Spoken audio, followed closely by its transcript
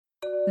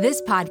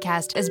This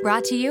podcast is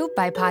brought to you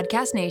by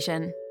Podcast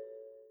Nation.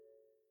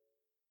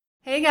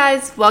 Hey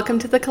guys, welcome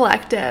to The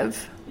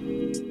Collective.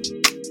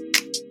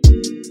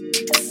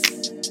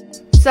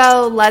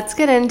 So let's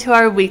get into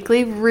our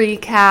weekly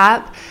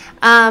recap.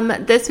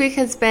 This week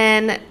has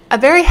been a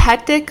very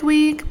hectic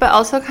week, but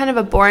also kind of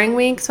a boring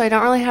week, so I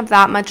don't really have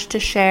that much to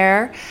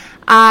share.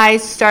 I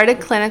started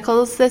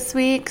clinicals this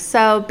week,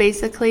 so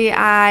basically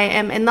I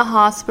am in the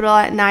hospital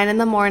at 9 in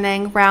the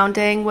morning,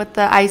 rounding with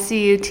the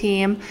ICU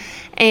team,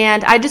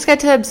 and I just get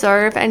to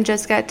observe and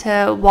just get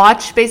to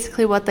watch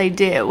basically what they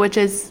do, which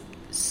is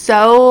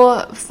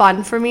so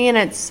fun for me and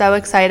it's so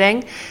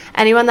exciting.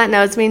 Anyone that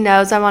knows me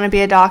knows I want to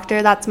be a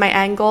doctor. That's my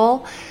end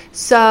goal.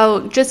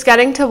 So just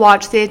getting to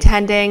watch the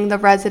attending, the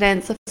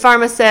residents, the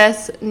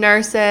pharmacists,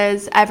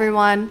 nurses,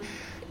 everyone,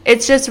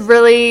 it's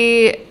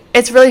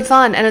really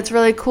fun and it's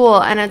really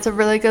cool and it's a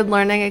really good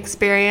learning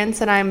experience,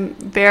 and I'm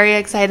very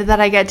excited that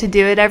I get to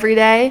do it every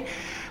day.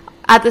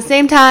 At the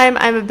same time,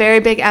 I'm a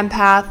very big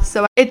empath,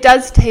 so it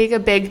does take a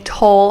big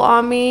toll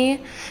on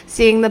me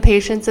seeing the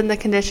patients in the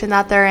condition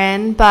that they're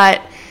in,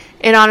 but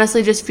it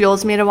honestly just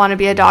fuels me to want to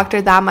be a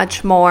doctor that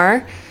much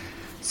more.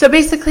 So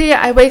basically,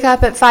 I wake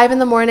up at 5 in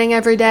the morning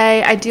every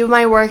day, I do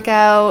my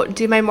workout,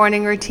 do my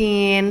morning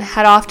routine,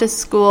 head off to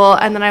school,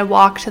 and then I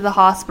walk to the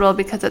hospital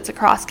because it's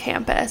across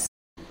campus.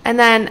 And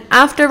then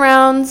after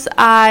rounds,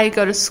 I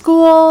go to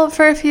school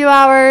for a few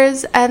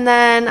hours, and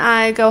then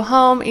I go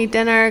home, eat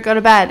dinner, go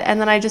to bed,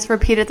 and then I just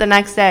repeat it the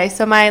next day.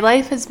 So my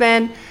life has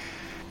been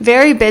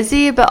very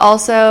busy, but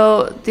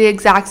also the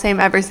exact same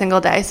every single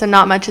day, so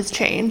not much has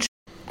changed.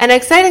 An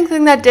exciting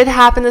thing that did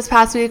happen this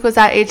past week was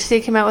that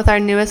HC came out with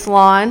our newest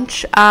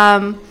launch,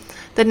 the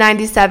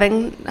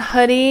 97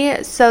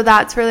 hoodie, so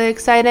that's really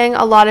exciting.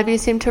 A lot of you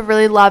seem to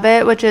really love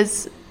it, which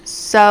is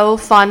so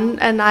fun,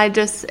 and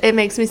it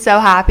makes me so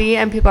happy,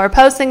 and people are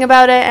posting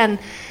about it, and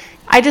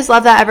I just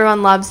love that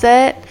everyone loves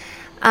it.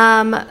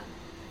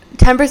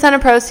 10%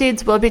 of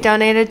proceeds will be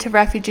donated to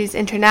Refugees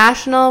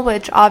International,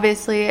 which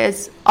obviously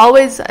is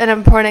always an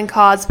important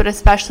cause, but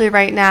especially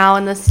right now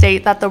in the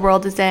state that the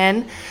world is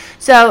in.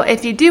 So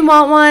if you do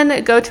want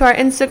one, go to our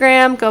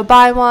Instagram, go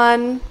buy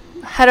one,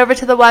 head over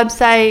to the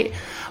website.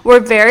 We're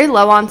very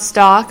low on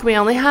stock. We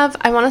only have,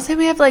 I want to say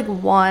we have like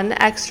one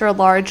extra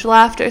large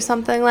left or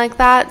something like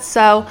that.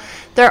 So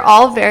they're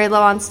all very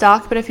low on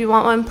stock, but if you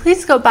want one,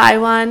 please go buy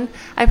one.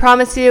 I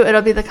promise you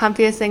it'll be the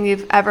comfiest thing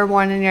you've ever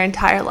worn in your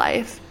entire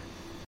life.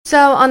 So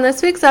on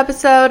this week's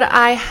episode,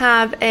 I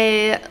have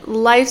a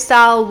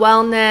lifestyle,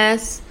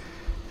 wellness,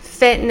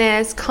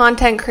 fitness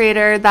content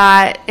creator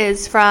that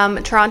is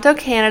from Toronto,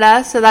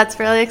 Canada. So that's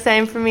really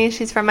exciting for me.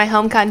 She's from my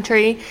home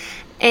country.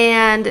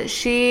 And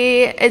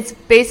she is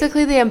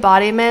basically the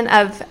embodiment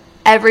of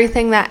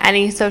everything that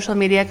any social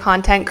media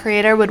content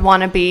creator would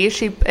want to be.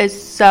 She is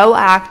so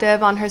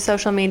active on her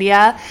social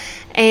media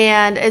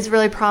and is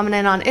really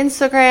prominent on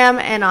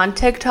Instagram and on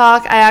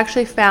TikTok. I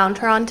actually found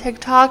her on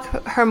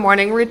TikTok. Her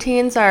morning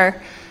routines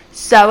are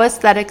so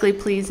aesthetically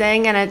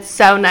pleasing and it's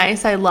so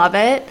nice. I love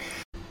it.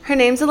 Her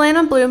name's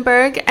Allana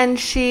Blumberg, and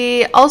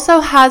she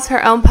also has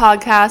her own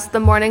podcast, The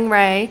Morning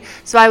Ray.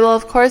 So I will,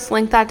 of course,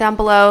 link that down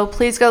below.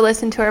 Please go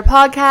listen to her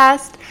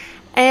podcast.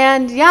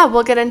 And yeah,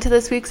 we'll get into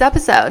this week's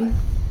episode.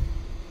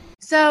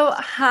 So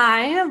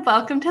hi,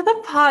 welcome to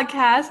the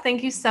podcast.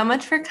 Thank you so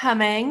much for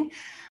coming.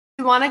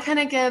 You want to kind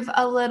of give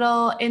a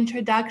little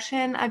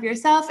introduction of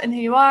yourself and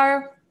who you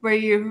are, where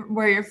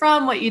you're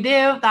from, what you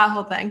do, that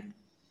whole thing.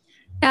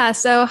 Yeah,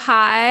 so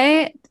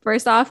hi.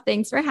 First off,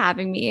 thanks for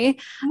having me.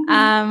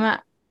 Mm-hmm.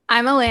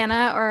 I'm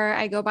Allana, or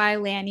I go by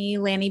Lanny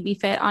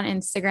BeFit on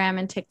Instagram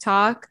and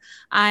TikTok.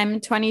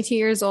 I'm 22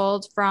 years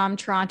old from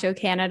Toronto,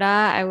 Canada.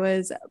 I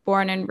was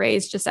born and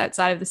raised just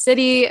outside of the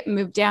city,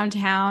 moved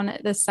downtown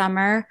this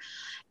summer,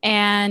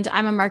 and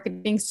I'm a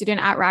marketing student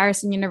at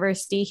Ryerson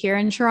University here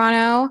in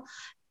Toronto.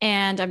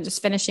 And I'm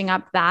just finishing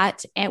up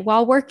that. And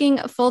while working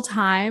full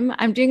time,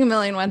 I'm doing a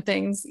million one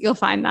things. You'll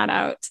find that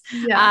out.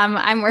 Yeah.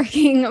 I'm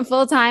working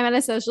full time at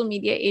a social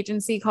media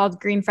agency called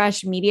Green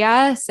Fresh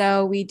Media.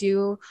 So we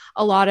do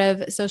a lot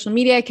of social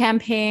media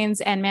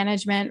campaigns and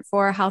management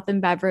for health, food,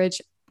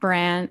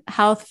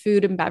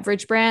 and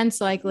beverage brands.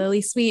 So like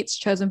Lily Sweets,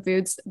 Chosen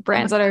Foods,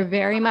 brands that are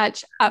very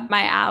much up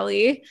my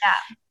alley. Yeah.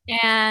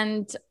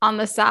 And on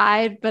the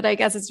side, but I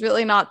guess it's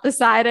really not the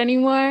side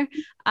anymore,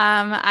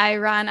 I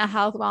run a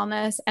health,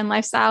 wellness, and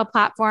lifestyle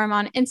platform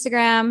on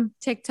Instagram,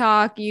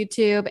 TikTok,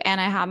 YouTube, and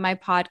I have my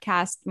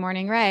podcast,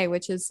 Morning Ray,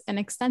 which is an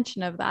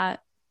extension of that.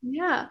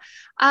 Yeah.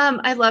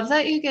 I love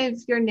that you gave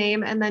your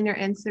name and then your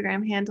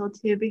Instagram handle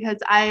too, because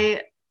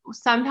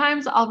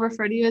sometimes I'll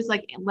refer to you as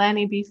like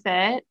Lanny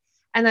BeFit.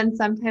 And then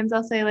sometimes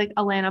I'll say like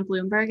Allana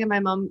Blumberg, and my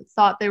mom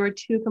thought they were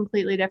two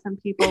completely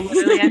different people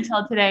literally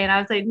until today. And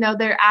I was like, no,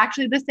 they're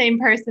actually the same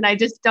person. I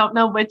just don't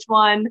know which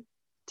one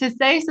to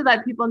say so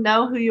that people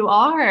know who you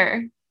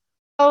are.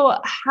 So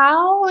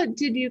how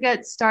did you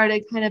get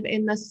started kind of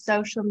in the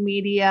social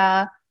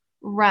media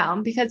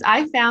realm? Because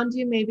I found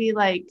you maybe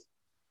I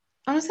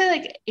want to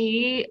say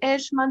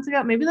 8-ish months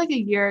ago, maybe like a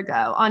year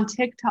ago on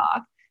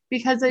TikTok.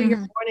 because of your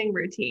morning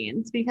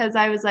routines, because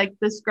I was like,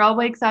 this girl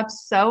wakes up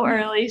so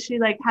early. She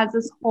like has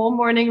this whole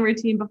morning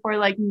routine before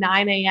like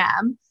 9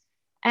 a.m.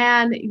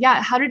 And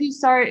yeah, how did you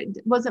start?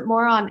 Was it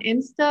more on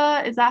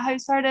Insta? Is that how you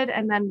started?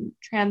 And then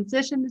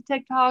transition to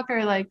TikTok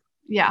or like,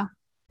 yeah.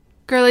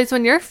 Girlies,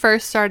 when you're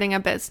first starting a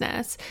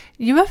business,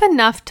 you have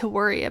enough to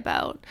worry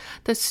about.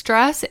 The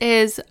stress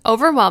is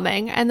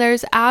overwhelming and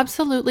there's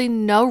absolutely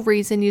no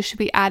reason you should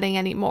be adding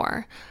any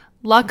more.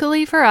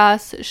 Luckily for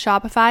us,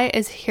 Shopify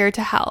is here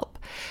to help.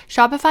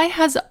 Shopify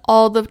has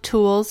all the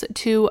tools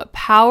to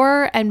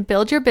power and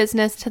build your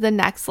business to the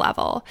next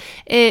level.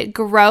 It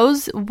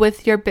grows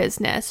with your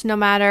business, no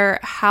matter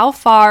how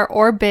far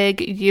or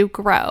big you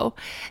grow.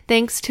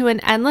 Thanks to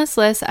an endless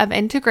list of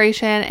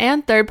integration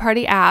and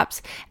third-party apps,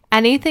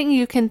 anything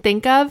you can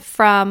think of,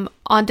 from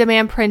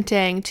on-demand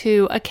printing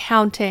to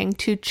accounting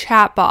to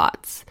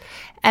chatbots,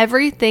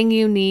 everything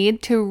you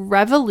need to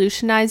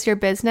revolutionize your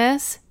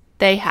business,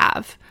 they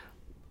have.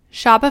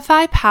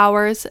 Shopify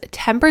powers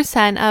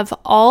 10% of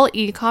all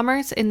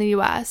e-commerce in the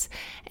US,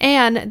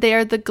 and they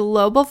are the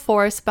global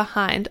force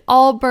behind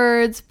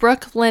Allbirds,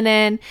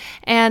 Brooklinen,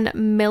 and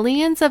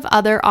millions of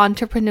other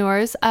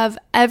entrepreneurs of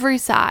every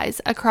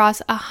size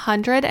across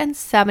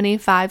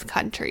 175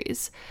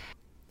 countries.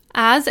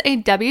 As a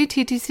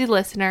WTTC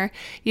listener,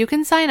 you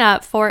can sign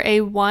up for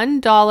a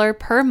 $1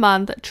 per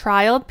month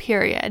trial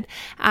period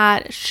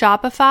at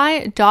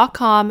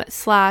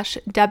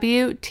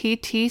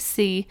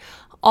shopify.com/WTTC,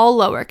 all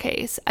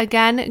lowercase.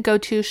 Again, go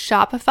to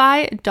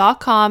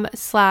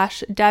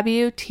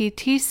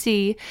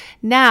shopify.com/WTTC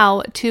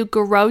now to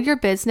grow your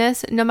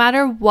business no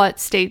matter what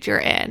stage you're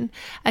in.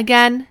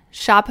 Again,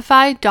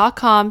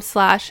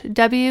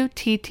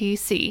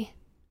 shopify.com/WTTC.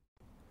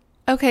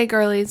 Okay,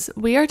 girlies,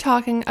 we are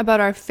talking about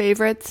our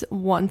favorites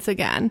once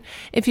again.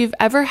 If you've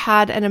ever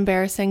had an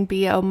embarrassing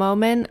BO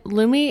moment,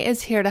 Lumi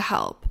is here to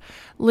help.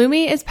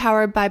 Lumi is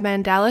powered by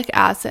mandelic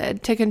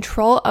acid to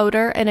control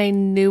odor in a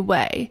new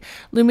way.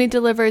 Lumi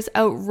delivers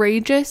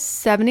outrageous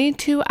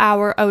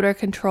 72-hour odor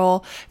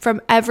control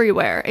from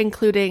everywhere,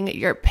 including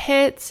your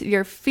pits,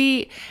 your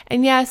feet,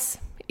 and yes,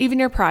 even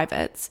your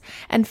privates.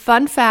 And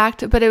fun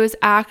fact, but it was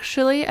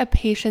actually a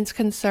patient's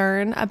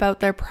concern about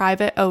their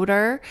private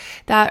odor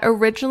that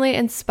originally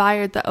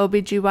inspired the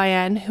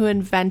OBGYN who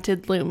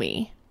invented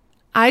Lumi.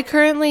 I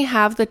currently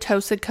have the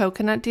toasted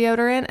coconut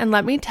deodorant, and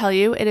let me tell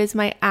you, it is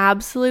my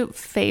absolute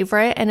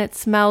favorite and it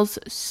smells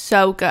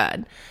so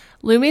good.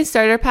 Lumi's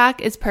starter pack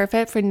is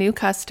perfect for new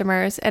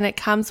customers, and it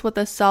comes with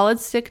a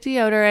solid stick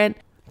deodorant,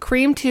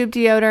 cream tube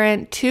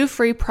deodorant, 2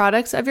 free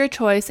products of your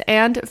choice,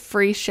 and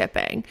free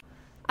shipping.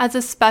 As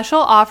a special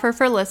offer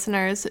for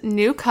listeners,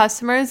 new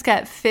customers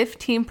get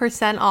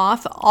 15%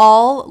 off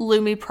all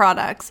Lumi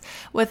products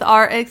with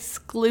our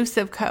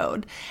exclusive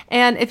code.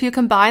 And if you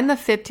combine the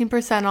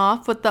 15%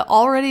 off with the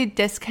already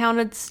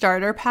discounted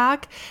starter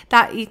pack,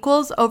 that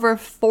equals over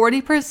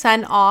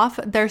 40% off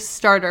their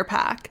starter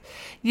pack.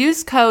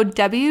 Use code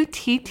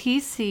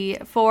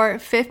WTTC for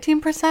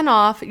 15%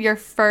 off your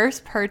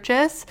first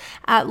purchase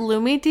at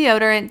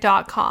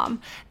lumideodorant.com.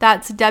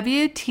 That's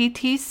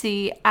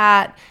WTTC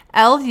at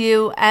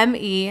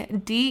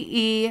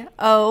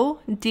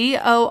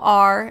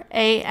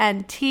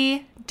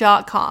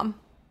LUMEDEODORANT.com.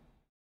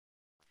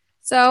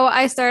 So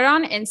I started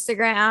on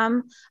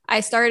Instagram. I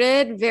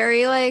started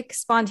very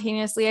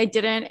spontaneously. I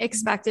didn't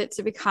expect it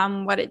to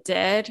become what it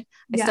did.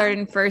 I started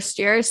in first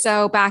year.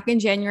 So back in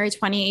January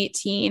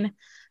 2018,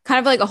 kind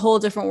of like a whole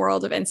different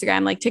world of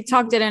Instagram. Like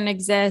TikTok didn't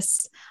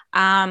exist.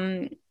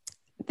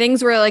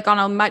 Things were like on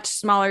a much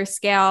smaller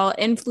scale.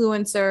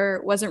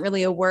 Influencer wasn't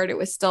really a word. It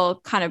was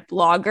still kind of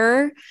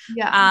blogger.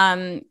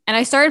 And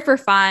I started for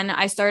fun.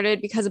 I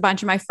started because a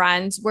bunch of my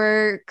friends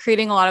were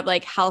creating a lot of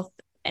like health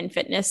and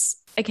fitness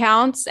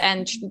accounts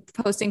and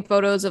posting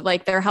photos of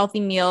like their healthy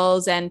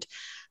meals and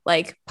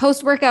like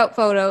post-workout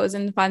photos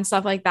and fun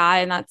stuff like that.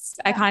 And I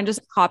kind of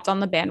just hopped on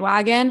the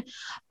bandwagon.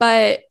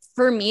 But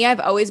for me, I've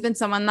always been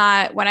someone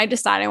that when I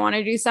decide I want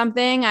to do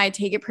something, I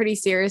take it pretty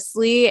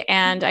seriously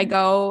and I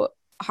go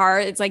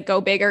hard. It's like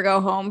go big or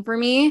go home for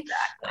me.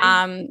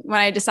 Exactly. When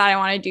I decide I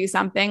want to do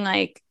something,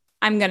 like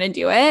I'm going to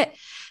do it.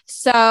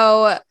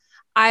 So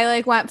I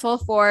like went full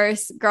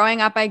force. Growing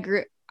up,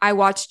 I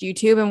watched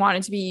YouTube and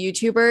wanted to be a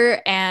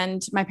YouTuber,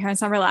 and my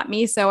parents never let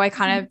me. So I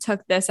kind of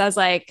took this as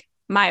like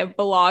my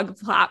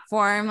vlog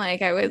platform.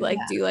 Like I would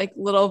do like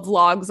little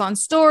vlogs on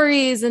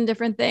stories and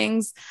different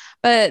things,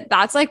 but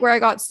that's like where I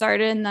got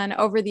started. And then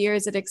over the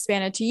years, it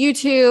expanded to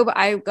YouTube.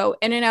 I go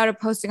in and out of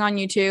posting on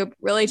YouTube,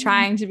 really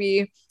trying to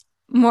be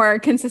more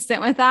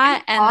consistent with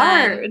that. It's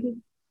hard.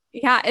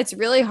 Yeah, it's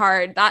really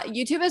hard. That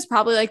YouTube is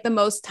probably like the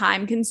most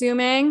time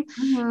consuming.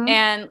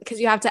 And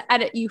because you have to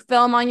edit, you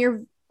film on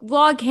your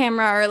vlog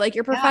camera or like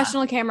your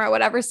professional camera,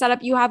 whatever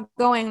setup you have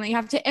going, then you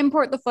have to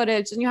import the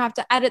footage and you have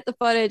to edit the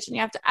footage and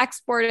you have to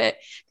export it,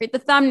 create the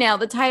thumbnail,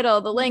 the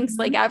title, the links,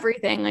 like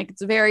everything. Like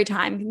it's very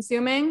time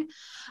consuming,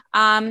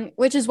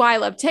 which is why I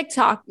love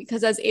TikTok,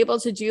 because I was able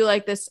to do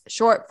like this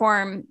short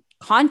form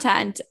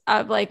content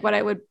of like what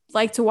I would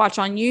like to watch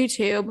on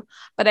YouTube,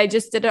 but I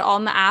just did it all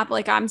in the app.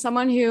 Like I'm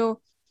someone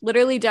who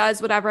literally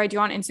does whatever I do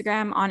on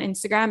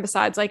Instagram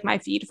besides like my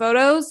feed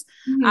photos.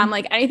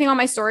 Like anything on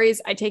my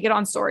stories, I take it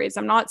on stories.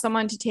 I'm not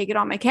someone to take it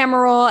on my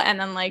camera roll and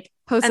then like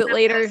post it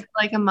later.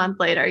 Like a month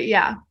later.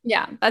 Yeah.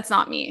 Yeah. That's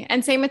not me.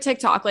 And same with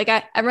TikTok. Like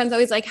everyone's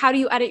always like, how do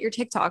you edit your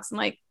TikToks? I'm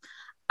like,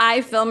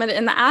 I film it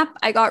in the app.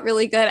 I got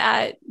really good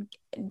at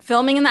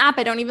filming in the app.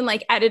 I don't even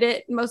like edit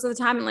it most of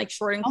the time and like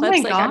shorten clips.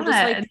 Oh my like God. I'm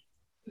just like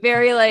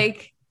very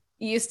like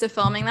used to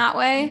filming that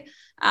way.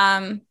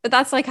 But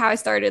that's like how I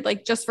started,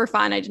 like just for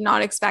fun. I did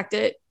not expect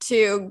it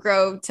to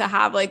grow to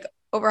have like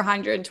over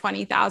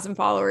 120,000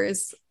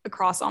 followers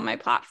across all my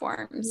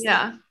platforms.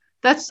 Yeah,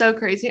 that's so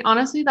crazy.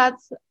 Honestly,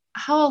 that's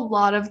how a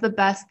lot of the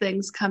best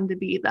things come to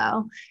be,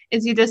 though,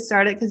 is you just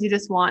start it because you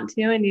just want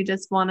to and you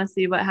just want to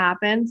see what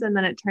happens. And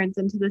then it turns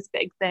into this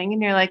big thing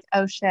and you're like,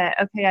 oh shit,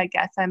 okay, I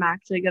guess I'm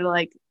actually going to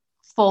like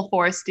full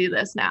force do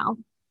this now.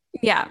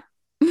 Yeah.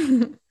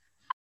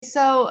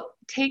 So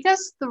take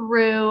us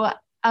through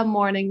a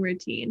morning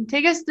routine.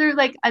 Take us through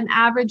like an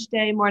average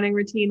day morning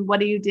routine. What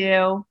do you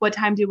do? What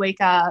time do you wake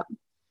up?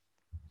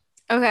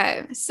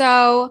 Okay.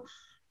 So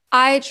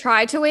I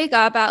try to wake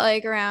up at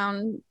like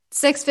around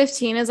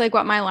 6:15 is like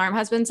what my alarm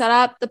has been set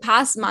up. The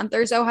past month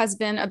or so has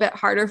been a bit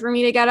harder for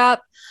me to get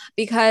up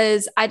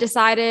because I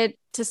decided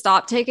to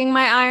stop taking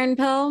my iron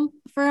pill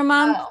for a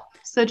month. Oh,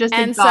 so just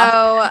and exhausted.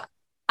 so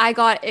I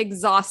got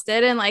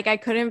exhausted and like I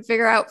couldn't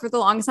figure out for the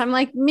longest time.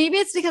 Like maybe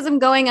it's because I'm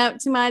going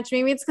out too much.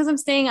 Maybe it's because I'm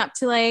staying up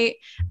too late.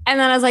 And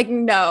then I was like,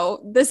 no,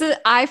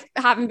 I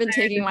haven't been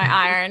taking my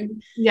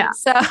iron. Yeah.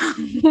 So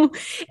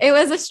it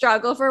was a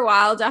struggle for a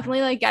while,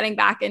 definitely like getting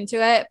back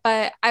into it.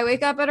 But I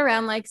wake up at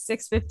around like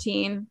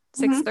 6:15,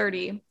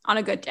 6:30 on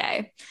a good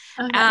day.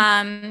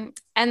 Okay.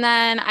 And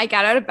then I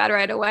get out of bed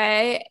right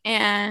away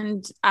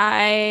and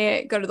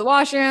I go to the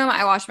washroom.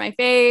 I wash my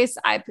face.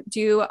 I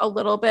do a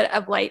little bit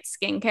of light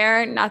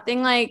skincare,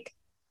 nothing like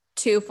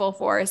too full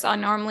force. I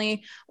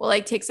normally will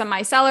like take some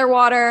micellar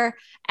water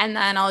and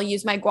then I'll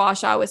use my gua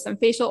sha with some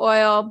facial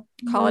oil,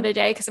 call it a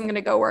day because I'm going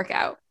to go work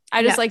out.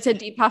 I just like to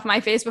depuff my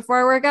face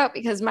before I work out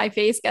because my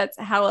face gets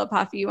hella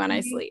puffy when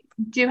I sleep.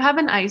 Do you have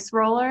an ice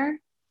roller?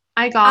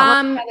 I got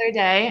one the other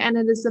day and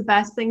it is the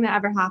best thing that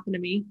ever happened to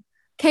me.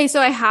 Okay,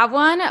 so I have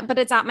one, but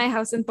it's at my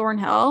house in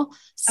Thornhill.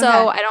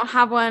 So I don't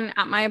have one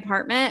at my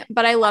apartment,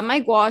 but I love my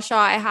gua sha.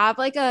 I have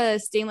like a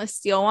stainless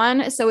steel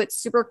one. So it's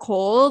super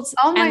cold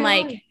and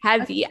like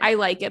heavy. I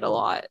like it a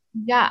lot.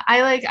 Yeah,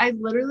 I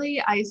literally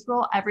ice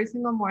roll every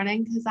single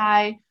morning because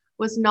I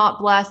was not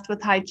blessed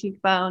with high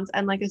cheekbones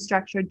and like a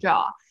structured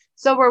jaw.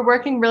 So we're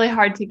working really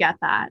hard to get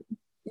that.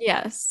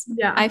 Yes.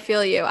 Yeah. I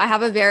feel you. I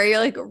have a very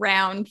like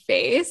round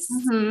face.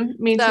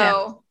 Me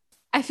too.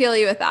 I feel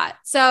you with that.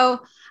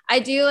 So I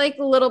do like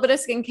a little bit of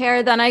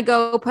skincare. Then I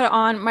go put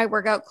on my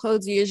workout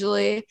clothes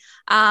usually.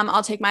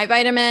 I'll take my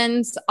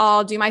vitamins.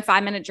 I'll do my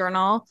 5-minute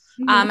journal.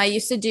 I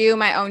used to do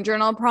my own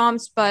journal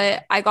prompts,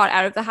 but I got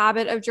out of the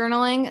habit of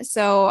journaling.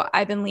 So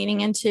I've been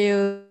leaning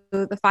into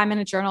the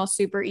 5-minute journal.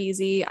 Super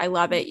easy. I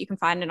love it. You can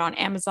find it on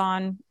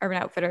Amazon, Urban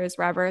Outfitters,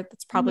 wherever.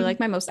 That's probably like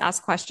my most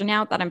asked question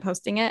now that I'm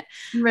posting it.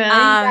 Really?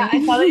 Yeah,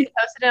 I saw that you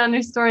posted it on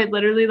your story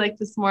literally like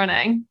this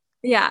morning.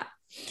 Yeah.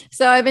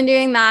 So I've been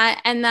doing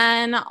that and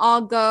then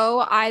I'll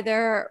go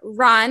either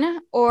run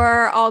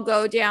or I'll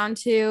go down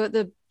to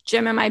the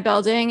gym in my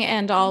building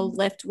and I'll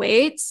lift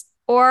weights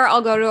or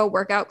I'll go to a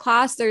workout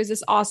class. There's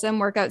this awesome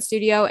workout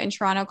studio in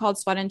Toronto called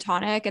Sweat and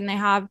Tonic and they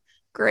have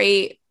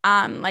great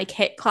like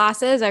HIIT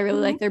classes. I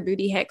really like their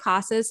booty HIIT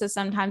classes. So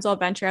sometimes I'll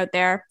venture out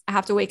there. I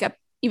have to wake up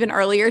even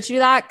earlier to do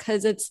that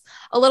because it's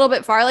a little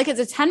bit far. Like it's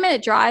a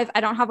 10-minute drive. I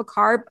don't have a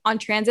car on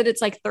transit.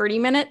 It's like 30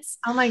 minutes.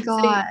 Oh my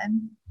God.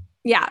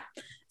 Yeah.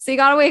 So you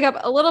got to wake up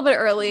a little bit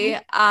early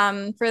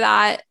for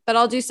that, but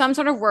I'll do some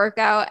sort of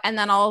workout and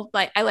then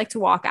I like to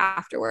walk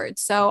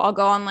afterwards. So I'll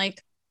go on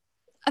like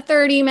a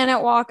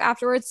 30-minute walk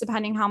afterwards,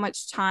 depending how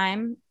much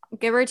time,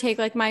 give or take.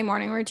 Like my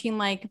morning routine,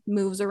 like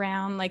moves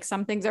around, like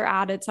some things are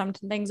added, some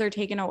things are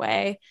taken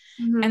away.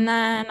 And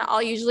then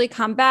I'll usually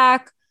come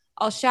back,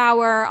 I'll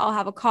shower, I'll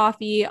have a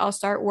coffee, I'll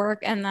start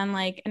work. And then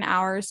like an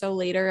hour or so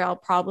later, I'll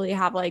probably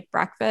have like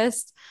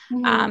breakfast.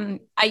 I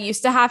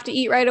used to have to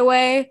eat right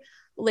away.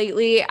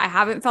 Lately, I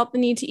haven't felt the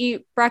need to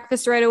eat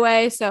breakfast right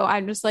away. So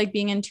I'm just like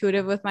being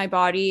intuitive with my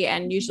body.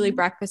 And usually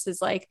breakfast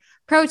is like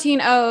protein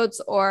oats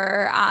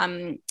or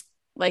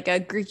like a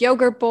Greek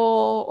yogurt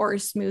bowl or a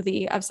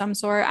smoothie of some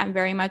sort. I'm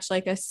very much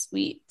like a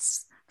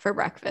sweets for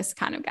breakfast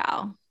kind of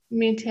gal.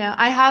 Me too.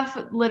 I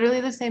have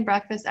literally the same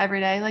breakfast every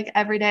day. Like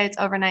every day it's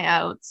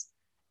overnight oats.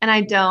 And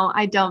I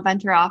don't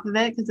venture off of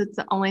it because it's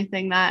the only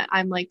thing that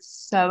I'm like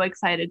so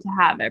excited to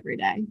have every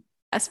day.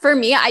 As for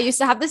me, I used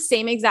to have the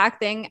same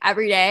exact thing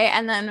every day.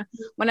 And then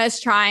when I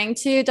was trying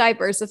to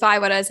diversify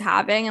what I was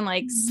having and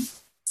like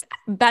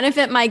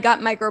benefit my gut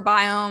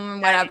microbiome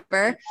and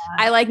whatever,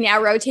 I like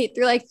now rotate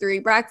through like 3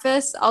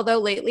 breakfasts. Although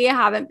lately I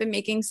haven't been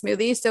making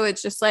smoothies. So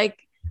it's just like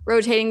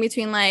rotating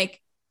between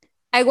like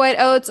egg white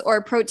oats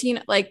or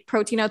protein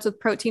oats with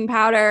protein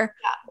powder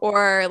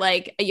or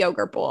like a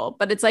yogurt bowl.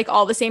 But it's like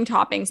all the same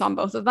toppings on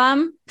both of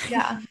them.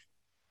 Yeah.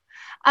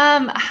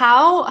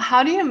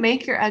 How do you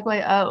make your egg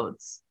white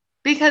oats?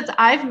 Because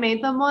I've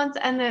made them once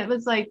and it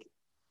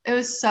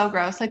was so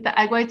gross. Like the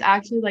egg whites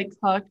actually like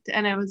cooked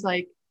and it was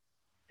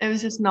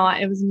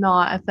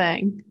not a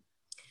thing.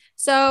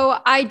 So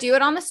I do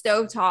it on the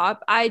stovetop.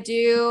 I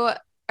do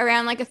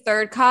around like a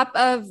third cup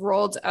of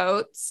rolled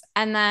oats.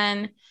 And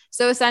then,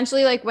 so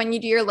essentially, like when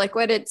you do your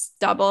liquid, it's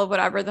double of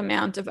whatever the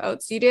amount of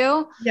oats you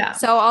do. Yeah.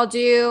 So I'll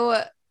do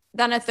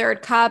then a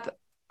third cup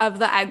of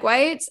the egg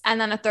whites and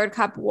then a third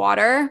cup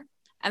water.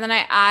 And then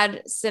I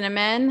add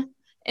cinnamon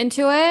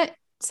into it.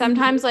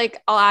 Sometimes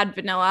like I'll add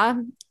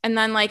vanilla. And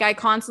then like I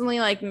constantly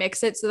like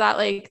mix it so that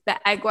like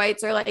the egg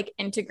whites are like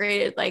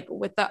integrated like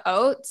with the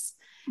oats.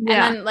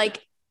 Yeah. And then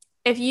like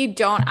if you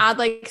don't add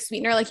like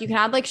sweetener, like you can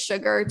add like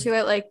sugar to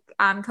it, like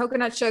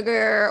coconut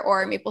sugar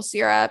or maple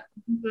syrup.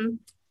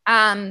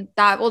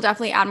 That will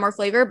definitely add more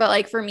flavor. But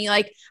like for me,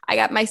 like I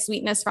get my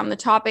sweetness from the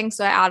topping.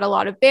 So I add a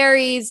lot of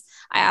berries,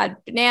 I add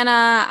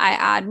banana, I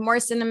add more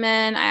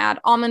cinnamon, I add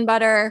almond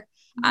butter,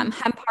 hemp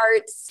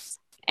hearts,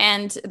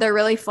 and they're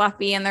really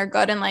fluffy and they're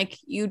good. And like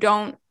you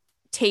don't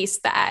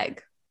taste the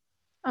egg.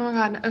 Oh my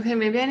God. Okay.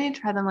 Maybe I need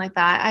to try them like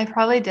that. I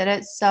probably did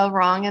it so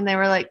wrong and they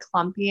were like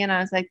clumpy and I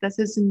was like, this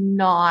is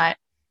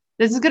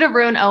going to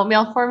ruin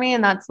oatmeal for me.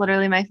 And that's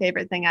literally my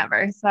favorite thing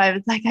ever. So I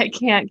was like, I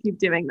can't keep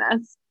doing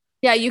this.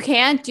 Yeah, you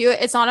can't do it.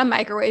 It's not a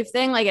microwave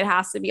thing. Like it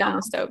has to be on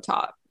the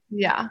stovetop.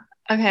 Yeah.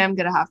 Okay. I'm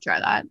going to have to try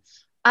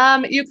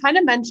that. You kind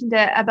of mentioned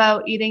it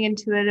about eating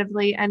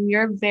intuitively and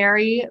you're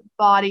very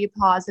body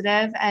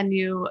positive and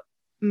you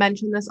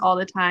mention this all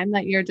the time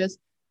that you're just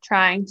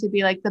trying to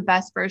be like the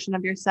best version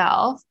of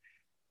yourself.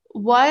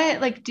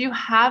 Do you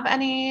have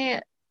any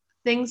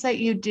things that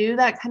you do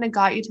that kind of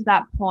got you to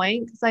that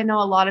point? Because I know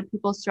a lot of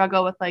people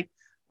struggle with like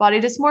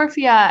body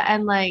dysmorphia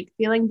and like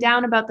feeling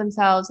down about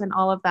themselves and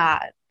all of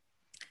that.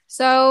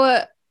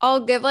 So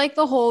I'll give like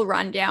the whole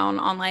rundown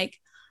on like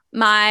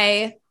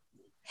my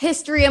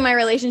history of my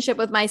relationship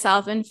with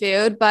myself and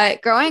food.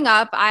 But growing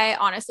up, I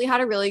honestly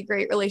had a really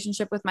great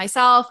relationship with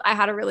myself. I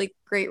had a really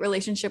great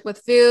relationship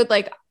with food.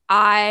 Like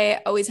I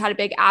always had a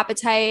big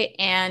appetite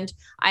and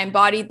I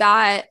embodied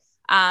that.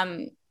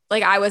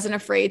 Like I wasn't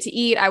afraid to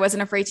eat. I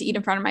wasn't afraid to eat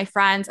in front of my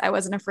friends. I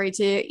wasn't afraid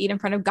to eat in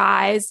front of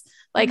guys.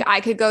 Like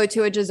I could go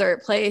to a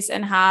dessert place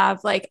and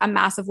have like a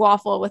massive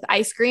waffle with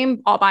ice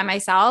cream all by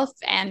myself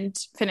and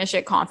finish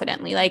it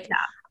confidently. Like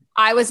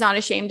I was not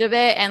ashamed of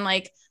it. And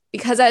like,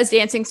 because I was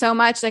dancing so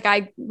much, like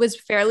I was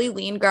fairly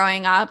lean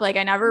growing up. Like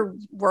I never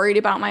worried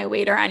about my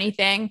weight or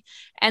anything.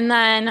 And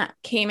then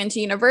came into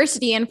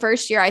university and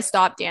first year I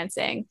stopped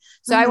dancing.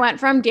 So I went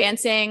from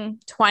dancing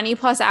 20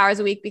 plus hours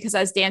a week because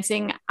I was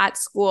dancing at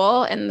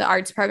school in the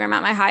arts program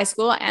at my high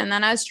school. And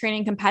then I was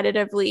training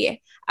competitively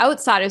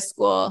outside of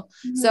school.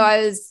 So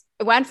I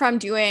went from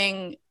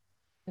doing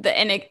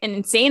an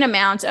insane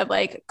amount of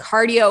like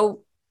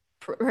cardio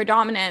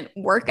predominant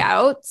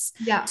workouts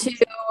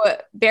to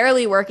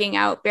barely working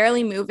out,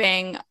 barely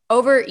moving,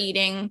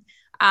 overeating.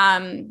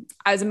 I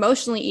was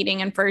emotionally eating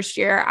in first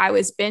year. I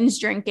was binge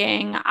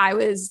drinking. I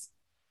was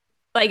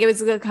like, it was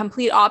the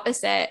complete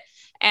opposite.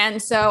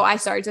 And so I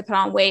started to put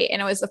on weight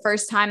and it was the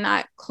first time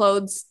that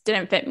clothes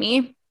didn't fit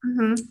me.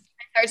 I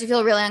started to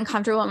feel really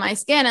uncomfortable in my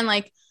skin. And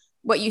like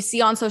what you see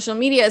on social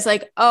media is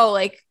like, oh,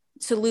 like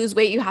to lose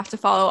weight, you have to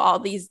follow all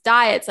these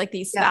diets, like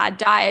these fad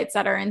diets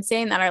that are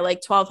insane, that are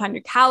like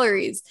 1,200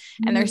 calories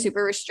and they're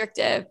super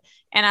restrictive.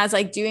 And I was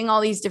like doing all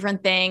these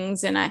different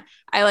things. And I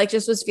like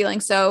just was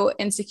feeling so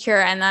insecure.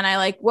 And then I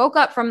like woke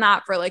up from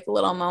that for like a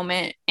little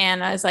moment.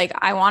 And I was like,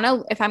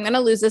 if I'm going to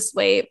lose this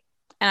weight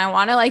and I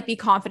want to like be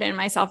confident in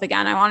myself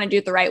again, I want to do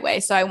it the right way.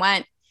 So I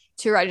went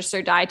to a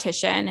registered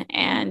dietitian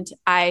and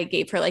I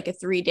gave her like a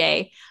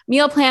 3-day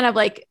meal plan of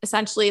like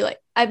essentially like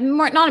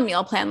not a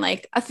meal plan,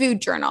 like a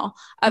food journal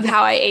of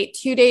how I ate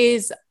 2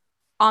 days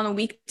on a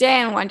weekday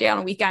and 1 day on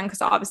a weekend.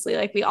 Cause obviously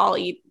like we all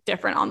eat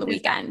different on the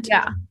weekend.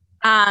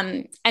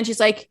 And she's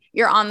like,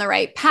 you're on the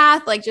right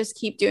path. Like just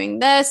keep doing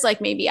this,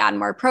 like maybe add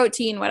more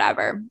protein,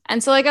 whatever.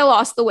 And so like I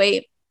lost the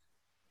weight.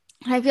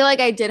 I feel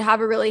like I did have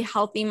a really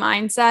healthy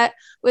mindset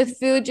with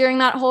food during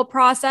that whole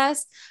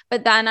process.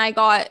 But then I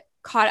got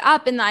caught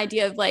up in the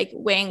idea of like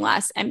weighing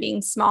less and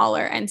being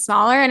smaller and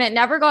smaller. And it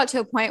never got to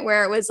a point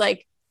where it was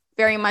like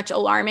very much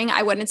alarming.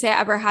 I wouldn't say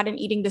I ever had an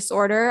eating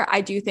disorder.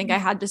 I do think I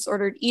had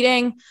disordered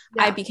eating.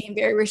 I became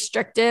very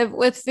restrictive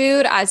with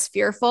food, as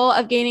fearful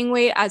of gaining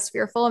weight, as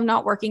fearful of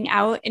not working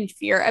out, in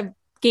fear of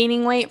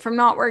gaining weight from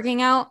not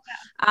working out.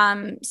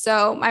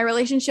 So my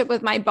relationship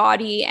with my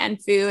body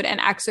and food and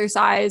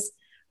exercise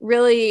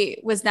really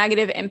was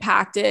negative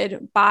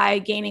impacted by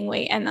gaining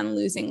weight and then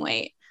losing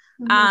weight.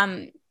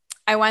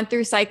 I went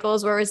through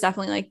cycles where it was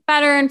definitely like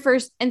better in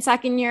first and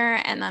second year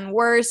and then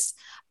worse.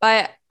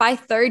 But by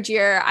third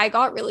year, I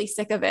got really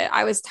sick of it.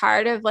 I was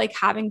tired of like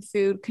having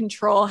food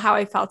control how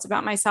I felt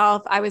about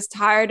myself. I was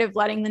tired of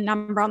letting the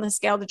number on the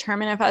scale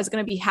determine if I was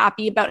going to be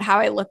happy about how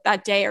I looked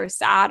that day or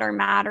sad or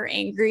mad or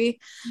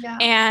angry.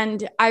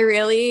 And I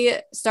really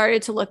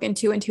started to look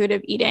into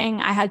intuitive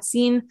eating. I had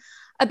seen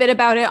a bit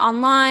about it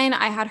online.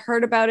 I had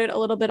heard about it a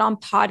little bit on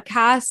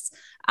podcasts.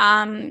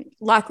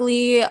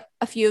 Luckily,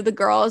 a few of the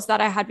girls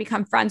that I had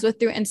become friends with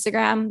through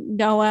Instagram,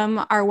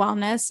 Noam, our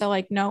wellness, so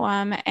like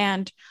Noam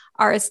and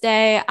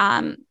Ariste,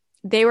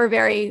 they were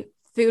very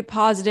food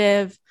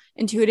positive,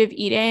 intuitive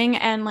eating,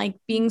 and like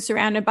being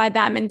surrounded by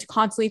them and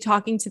constantly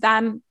talking to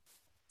them,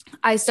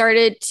 I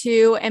started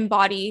to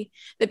embody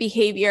the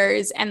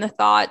behaviors and the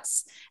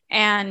thoughts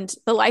and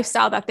the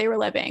lifestyle that they were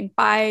living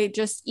by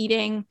just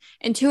eating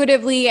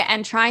intuitively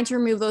and trying to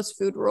remove those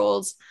food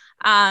rules,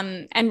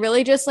 and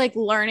really just like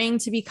learning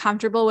to be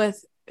comfortable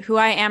with who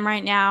I am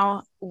right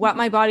now, what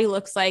my body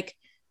looks like,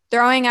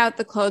 throwing out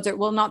the clothes, or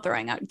well, not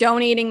throwing out,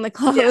 donating the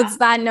clothes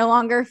that no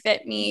longer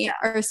fit me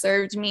or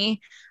served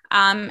me,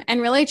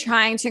 and really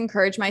trying to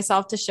encourage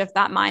myself to shift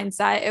that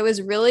mindset. It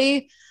was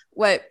really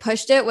what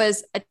pushed it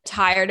was a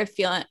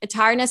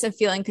tiredness of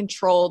feeling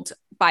controlled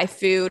by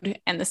food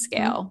and the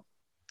scale.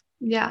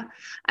 Yeah.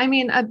 I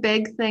mean, a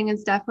big thing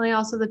is definitely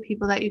also the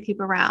people that you keep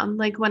around.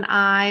 Like when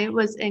I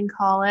was in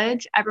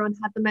college, everyone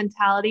had the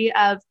mentality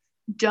of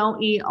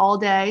don't eat all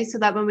day so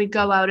that when we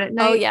go out at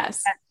night,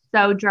 yes, get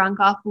so drunk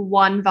off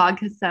one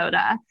vodka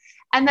soda.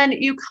 And then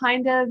you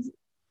kind of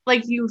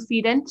like you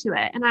feed into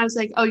it. And I was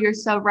like, oh, you're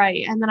so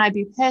right. And then I'd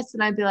be pissed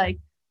and I'd be like,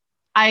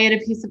 I ate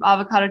a piece of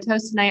avocado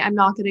toast tonight. I'm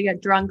not going to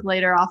get drunk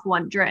later off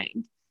one drink.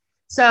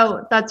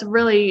 So that's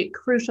really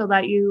crucial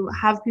that you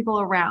have people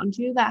around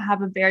you that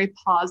have a very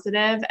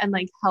positive and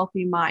like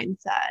healthy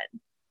mindset.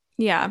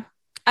 Yeah.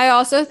 I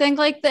also think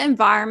like the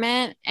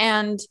environment,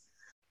 and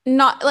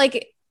not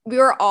like we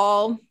were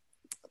all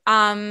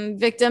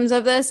victims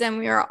of this and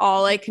we were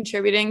all like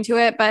contributing to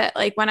it, but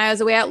like when I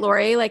was away at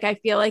Lori, like I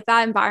feel like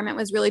that environment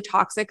was really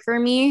toxic for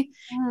me,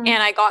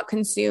 and I got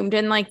consumed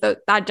in like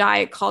that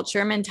diet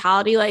culture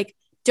mentality, like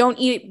don't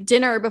eat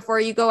dinner before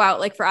you go out.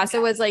 Like for us,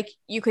 it was like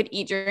you could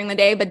eat during the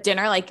day, but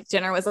dinner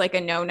was like a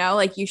no.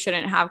 Like you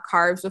shouldn't have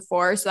carbs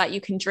before so that you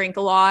can drink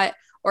a lot,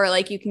 or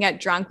like you can get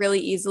drunk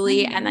really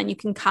easily, and then you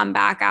can come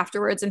back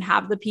afterwards and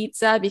have the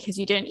pizza because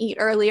you didn't eat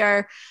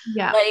earlier.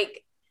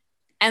 Like,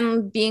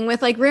 and being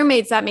with like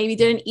roommates that maybe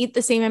didn't eat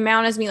the same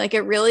amount as me, like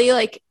it really,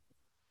 like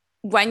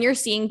when you're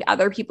seeing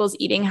other people's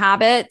eating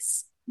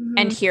habits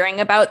and hearing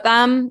about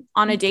them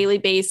on a daily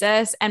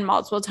basis and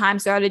multiple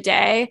times throughout a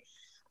day,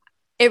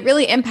 it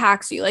really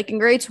impacts you. Like in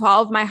grade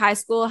 12, my high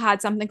school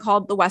had something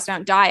called the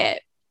Westbound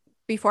Diet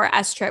before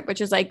S Trip,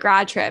 which is like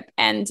grad trip.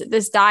 And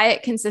this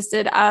diet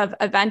consisted of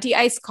a venti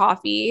iced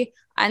coffee,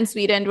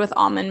 unsweetened with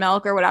almond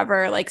milk or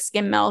whatever, like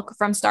skim milk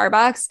from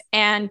Starbucks,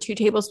 and 2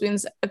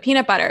 tablespoons of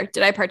peanut butter.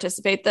 Did I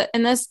participate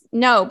in this?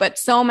 No, but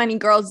so many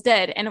girls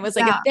did. And it was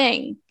like a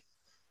thing.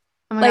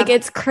 Oh like, God,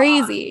 it's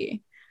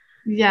crazy.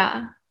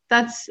 Yeah.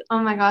 That's, oh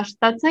my gosh,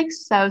 that's like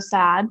so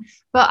sad.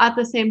 But at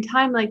the same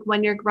time, like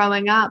when you're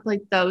growing up,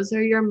 like those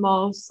are your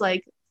most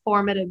like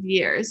formative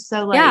years.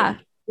 So like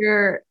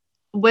you're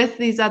with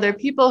these other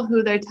people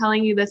who they're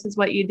telling you this is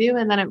what you do.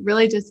 And then it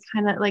really just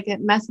kind of like, it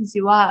messes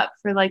you up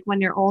for like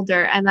when you're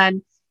older. And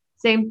then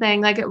same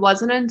thing, like it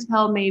wasn't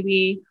until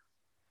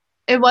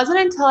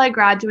I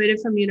graduated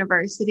from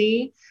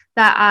university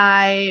that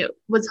I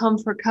was home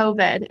for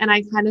COVID. And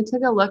I kind of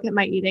took a look at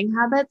my eating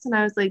habits and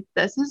I was like,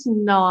 this is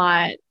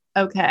not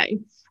okay.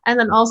 And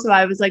then also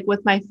I was like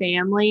with my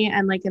family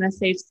and like in a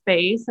safe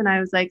space. And I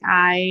was like,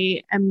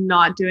 I am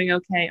not doing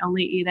okay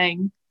only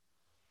eating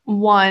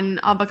one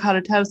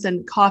avocado toast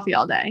and coffee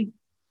all day.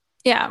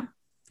 Yeah.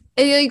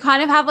 You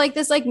kind of have like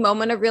this like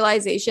moment of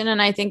realization.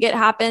 And I think it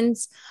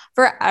happens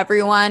for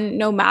everyone,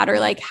 no matter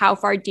like how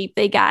far deep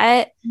they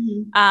get.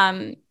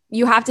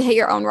 You have to hit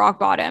your own rock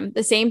bottom.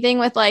 The same thing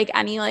with like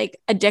any like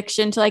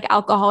addiction to like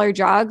alcohol or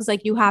drugs.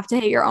 Like you have to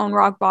hit your own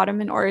rock bottom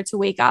in order to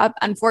wake up.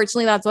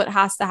 Unfortunately, that's what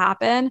has to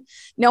happen.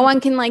 No one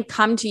can like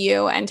come to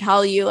you and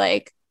tell you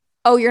like,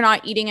 oh, you're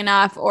not eating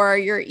enough, or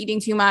you're eating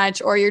too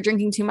much, or you're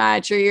drinking too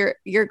much, or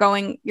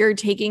you're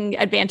taking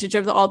advantage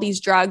of all these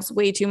drugs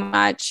way too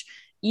much.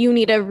 You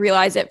need to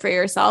realize it for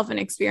yourself and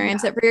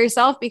experience it for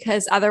yourself,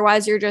 because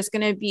otherwise you're just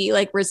going to be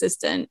like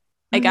resistant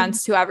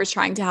against whoever's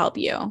trying to help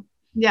you.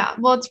 Yeah.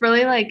 Well, it's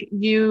really like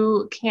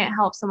you can't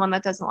help someone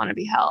that doesn't want to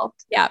be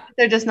helped. Yeah.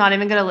 They're just not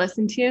even going to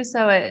listen to you.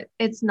 So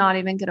it's not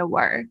even going to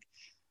work.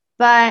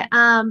 But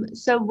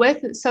so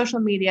with social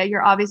media,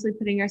 you're obviously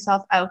putting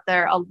yourself out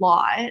there a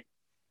lot.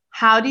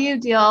 How do you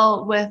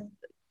deal with,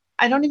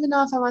 I don't even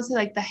know if I want to say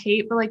like the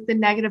hate, but like the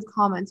negative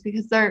comments,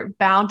 because they're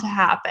bound to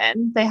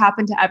happen. They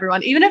happen to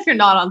everyone. Even if you're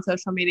not on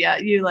social media,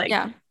 you like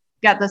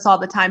get this all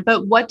the time.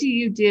 But what do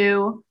you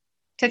do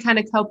to kind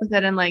of cope with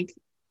it and like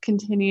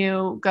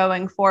continue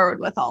going forward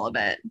with all of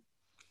it?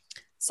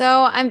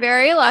 So I'm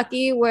very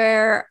lucky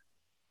where,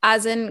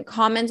 as in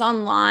comments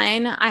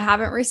online, I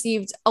haven't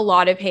received a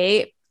lot of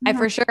hate. I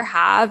for sure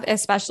have,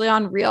 especially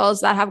on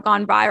reels that have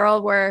gone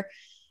viral, where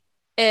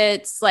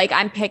it's like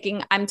I'm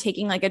taking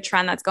like a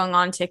trend that's going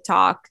on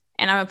TikTok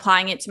and I'm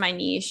applying it to my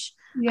niche.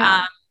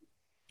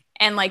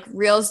 And like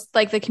reels,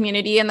 like the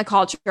community and the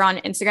culture on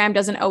Instagram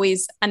doesn't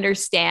always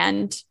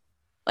understand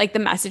like the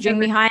messaging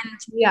behind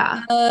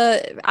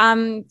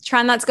the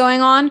trend that's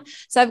going on.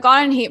 So I've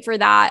gotten hate for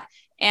that.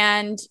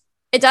 And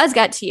it does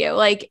get to you.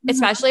 Like,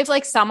 especially if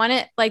like someone,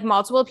 like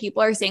multiple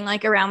people are saying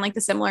like around like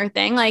the similar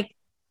thing, like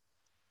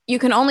you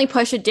can only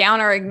push it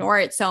down or ignore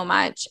it so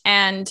much.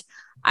 And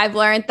I've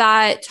learned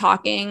that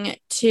talking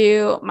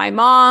to my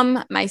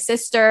mom, my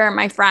sister,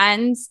 my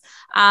friends,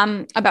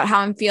 about how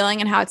I'm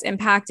feeling and how it's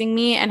impacting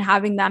me, and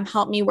having them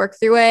help me work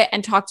through it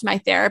and talk to my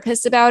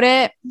therapist about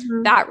it,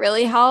 that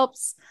really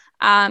helps.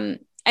 And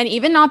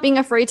even not being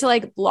afraid to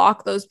like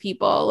block those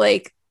people.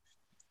 Like,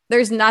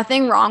 there's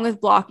nothing wrong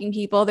with blocking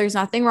people. There's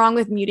nothing wrong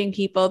with muting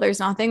people. There's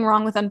nothing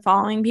wrong with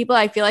unfollowing people.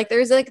 I feel like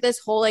there's like this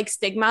whole like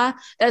stigma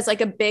that's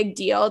like a big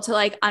deal to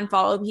like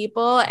unfollow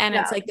people. And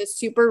it's like this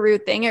super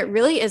rude thing. It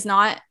really is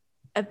not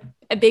a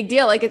big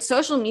deal. Like, it's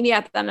social media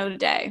at the end of the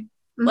day.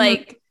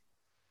 Like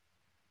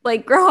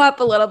grow up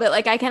a little bit.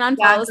 Like, I can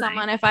unfollow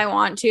someone if I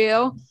want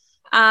to.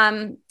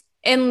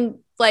 In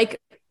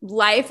like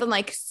life and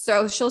like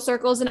social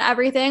circles and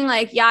everything,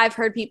 like, yeah, I've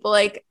heard people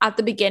like at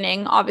the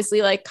beginning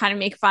obviously like kind of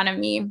make fun of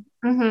me,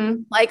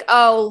 like,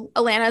 oh,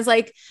 Allana's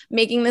like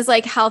making this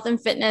like health and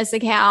fitness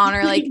account,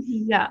 or like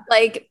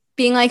like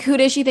being like, who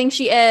does she think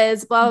she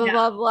is, blah blah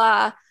blah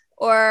blah.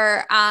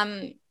 Or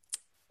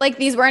like,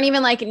 these weren't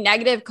even like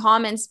negative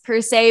comments per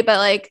se, but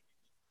like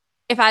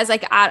if I was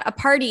like at a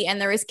party and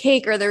there was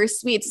cake or there was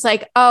sweets, it's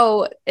like,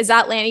 oh, is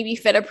that Lanny Be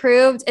Fit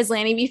approved? Is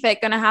Lanny Be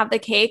Fit going to have the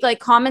cake? Like,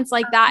 comments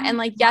like that. And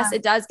like, yes,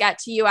 it does get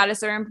to you at a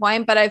certain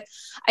point, but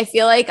I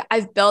feel like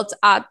I've built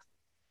up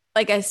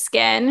like a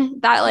skin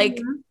that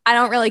like, I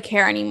don't really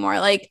care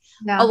anymore. Like,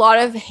 a lot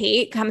of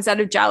hate comes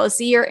out of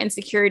jealousy or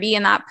insecurity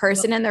in that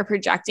person, and they're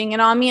projecting it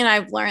on me. And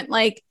I've learned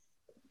like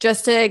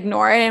just to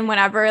ignore it. And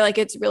whenever like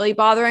it's really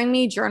bothering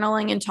me,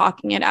 journaling and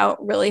talking it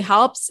out really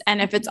helps.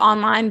 And if it's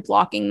online,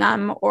 blocking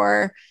them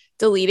or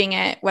deleting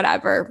it,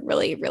 whatever,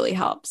 really, really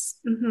helps.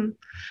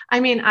 I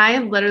mean, I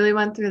literally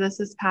went through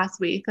this past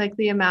week. Like,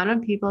 the amount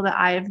of people that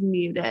I have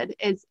muted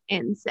is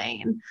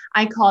insane.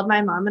 I called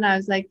my mom and I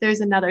was like,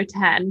 there's another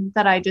 10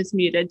 that I just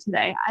muted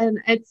today. And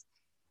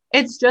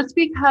it's just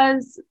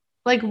because,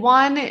 like,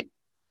 one,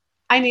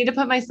 I need to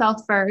put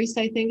myself first,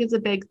 I think, is a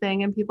big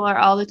thing. And people are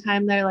all the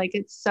time, they're like,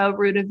 it's so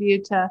rude of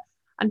you to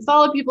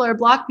unfollow people or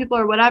block people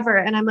or whatever.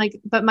 And I'm like,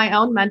 but my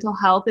own mental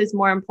health is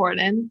more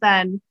important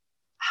than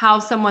how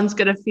someone's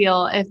going to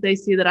feel if they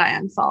see that I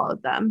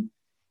unfollowed them,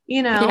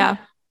 you know? Yeah.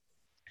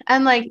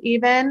 And like,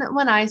 even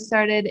when I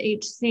started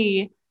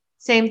HC,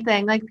 same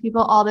thing. Like,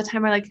 people all the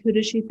time are like, who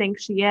does she think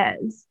she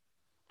is?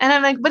 And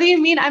I'm like, what do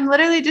you mean? I'm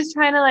literally just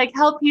trying to like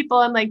help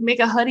people and like make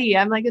a hoodie.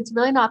 I'm like, it's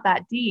really not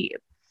that deep.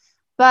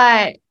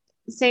 But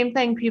same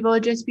thing, people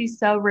would just be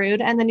so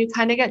rude. And then you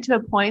kind of get to a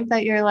point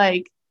that you're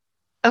like,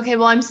 okay,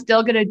 well, I'm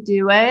still going to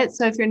do it.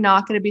 So if you're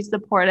not going to be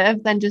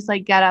supportive, then just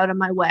like get out of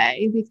my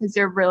way, because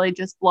you're really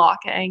just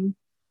blocking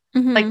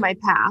like my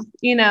path,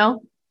 you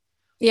know?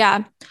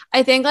 Yeah.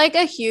 I think like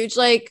a huge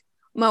like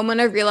moment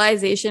of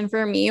realization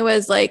for me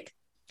was like,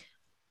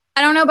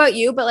 I don't know about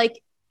you, but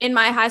like in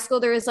my high school,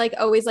 there was like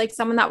always like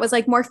someone that was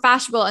like more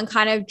fashionable and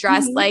kind of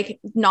dressed like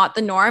not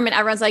the norm. And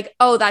everyone's like,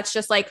 oh, that's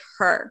just like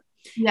her.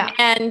 Yeah.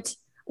 And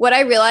what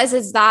I realized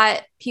is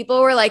that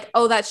people were like,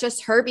 oh, that's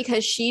just her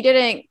because she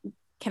didn't,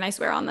 can I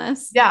swear on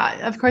this?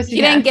 Yeah, of course. She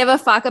didn't give a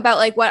fuck about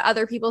like what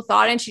other people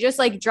thought. And she just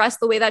like dressed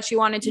the way that she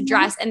wanted to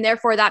dress. And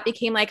therefore that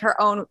became like her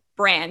own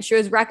brand. She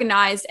was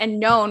recognized and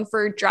known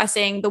for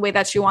dressing the way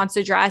that she wants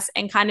to dress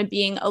and kind of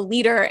being a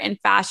leader in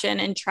fashion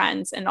and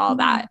trends and all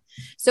that.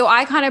 So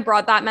I kind of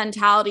brought that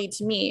mentality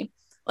to me.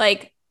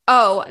 Like,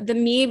 oh, the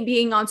me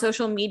being on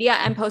social media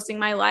and posting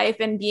my life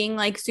and being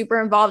like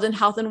super involved in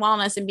health and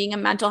wellness and being a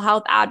mental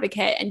health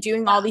advocate and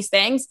doing all these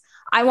things,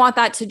 I want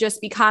that to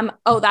just become,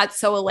 oh, that's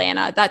so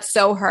Allana. That's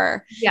so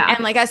her. Yeah.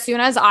 And like, as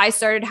soon as I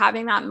started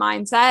having that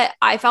mindset,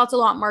 I felt a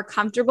lot more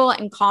comfortable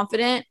and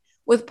confident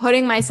with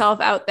putting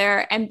myself out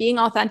there and being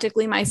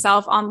authentically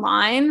myself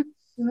online,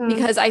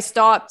 because I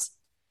stopped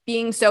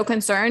being so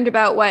concerned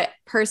about what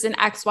person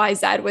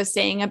XYZ was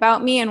saying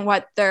about me and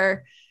what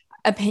their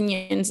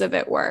opinions of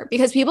it were,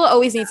 because people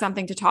always need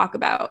something to talk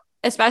about,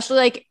 especially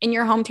like in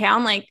your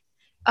hometown. Like,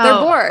 they're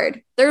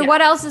bored.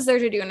 What else is there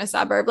to do in a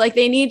suburb? Like,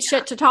 they need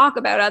shit to talk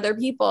about other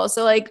people.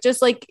 So like,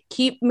 just like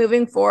keep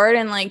moving forward.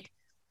 And like,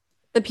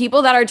 the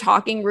people that are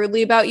talking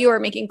rudely about you or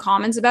making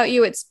comments about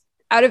you, it's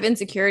out of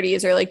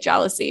insecurities or like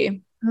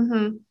jealousy.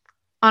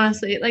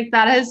 Honestly, like,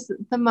 that is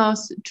the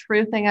most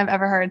true thing I've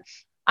ever heard.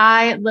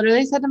 I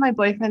literally said to my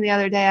boyfriend the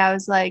other day, I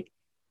was like,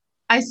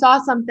 I saw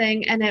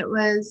something and it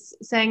was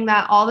saying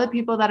that all the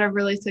people that are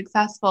really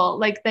successful,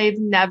 like, they've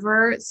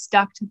never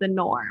stuck to the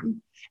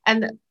norm.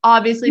 And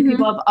obviously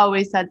people have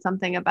always said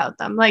something about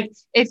them. Like,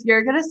 if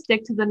you're going to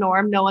stick to the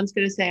norm, no one's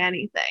going to say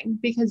anything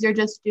because you're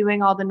just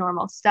doing all the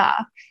normal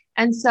stuff.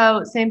 And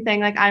so same thing,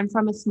 like, I'm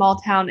from a small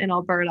town in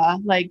Alberta,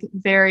 like,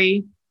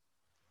 they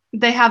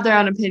have their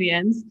own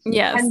opinions.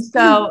 Yes. And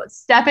so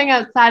stepping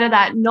outside of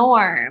that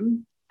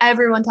norm,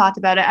 everyone talked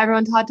about it.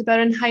 Everyone talked about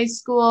it in high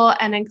school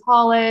and in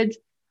college.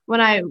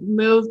 When I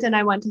moved and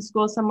I went to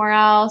school somewhere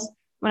else,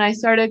 when I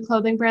started a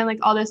clothing brand, like,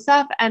 all this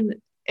stuff. And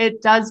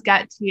it does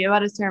get to you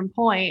at a certain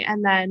point,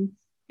 and then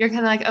you're kind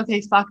of like,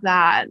 okay, fuck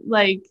that.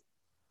 Like,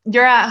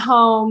 you're at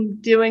home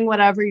doing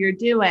whatever you're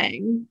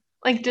doing.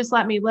 Like, just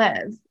let me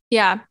live.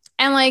 Yeah.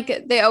 And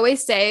like they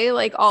always say,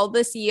 like all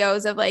the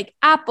CEOs of like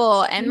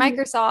Apple and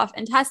Microsoft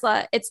and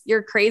Tesla,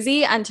 you're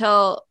crazy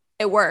until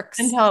it works.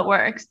 Until it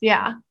works.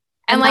 Yeah.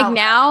 And like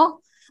now,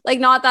 like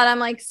not that I'm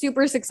like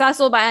super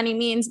successful by any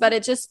means, but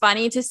it's just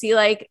funny to see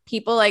like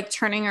people like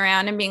turning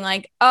around and being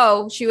like,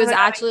 oh, she was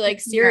actually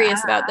like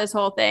serious about this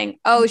whole thing.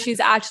 Oh, she's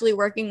actually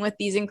working with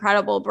these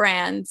incredible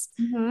brands.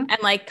 And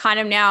like kind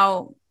of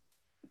now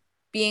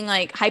being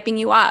like hyping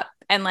you up.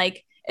 And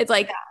like it's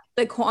like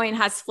the coin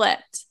has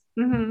flipped.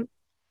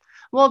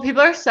 Well,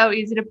 people are so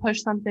easy to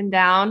push something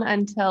down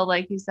until,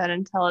 like you said,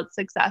 until it's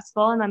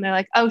successful. And then they're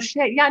like, oh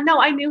shit. Yeah,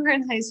 no, I knew her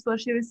in high school.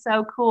 She was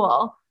so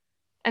cool.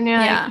 And you're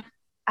like,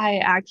 I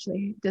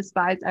actually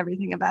despise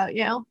everything about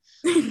you.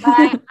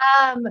 But,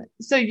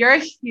 so you're a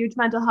huge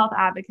mental health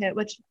advocate,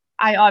 which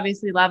I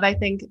obviously love. I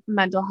think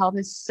mental health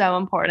is so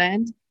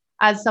important.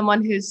 As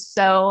someone who's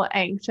so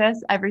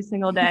anxious every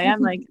single day, I'm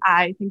like,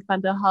 I think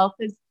mental health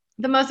is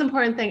the most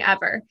important thing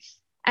ever.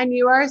 And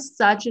you are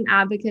such an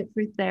advocate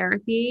for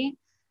therapy.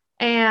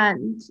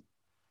 And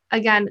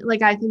again,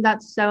 like, I think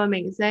that's so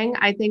amazing.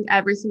 I think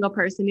every single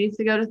person needs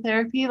to go to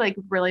therapy, like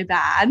really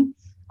bad.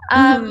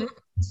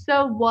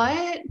 So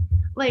what,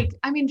 like,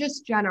 I mean,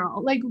 just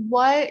general, like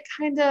what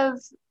kind of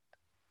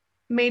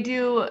made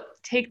you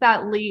take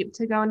that leap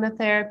to go into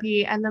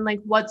therapy? And then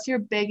like, what's your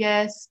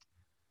biggest,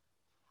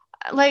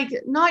 like,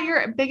 not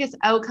your biggest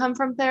outcome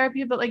from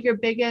therapy, but like your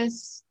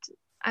biggest,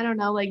 I don't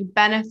know, like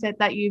benefit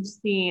that you've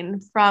seen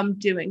from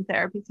doing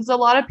therapy? Because a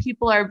lot of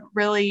people are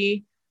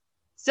really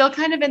still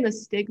kind of in the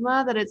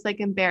stigma that it's like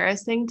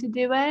embarrassing to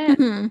do it.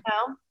 You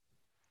know?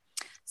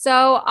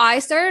 So I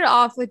started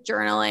off with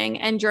journaling,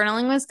 and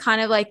journaling was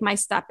kind of like my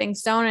stepping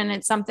stone. And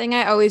it's something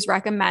I always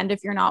recommend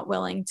if you're not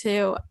willing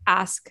to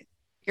ask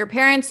your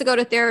parents to go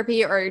to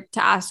therapy or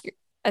to ask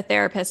a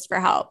therapist for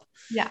help.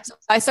 Yeah. So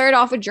I started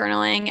off with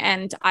journaling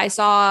and I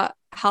saw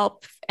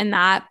help in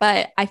that,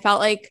 but I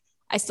felt like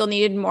I still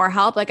needed more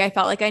help. Like I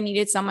felt like I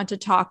needed someone to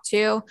talk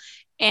to.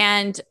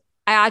 And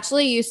I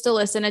actually used to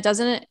listen. It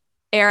doesn't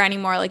air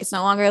anymore, like it's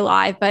no longer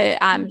live, but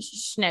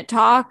Schnitt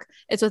Talk,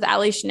 it's with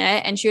Ellie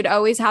Schnitt, and she would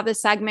always have this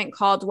segment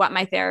called What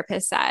My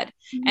Therapist Said.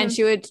 And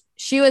she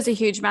was a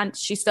huge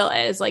she still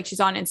is, like she's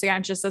on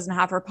Instagram, just doesn't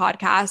have her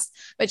podcast,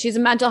 but she's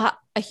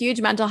a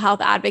huge mental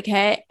health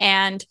advocate.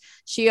 And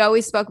she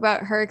always spoke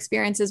about her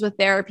experiences with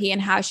therapy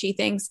and how she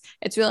thinks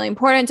it's really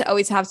important to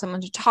always have someone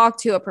to talk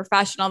to, a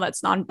professional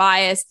that's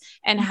non-biased,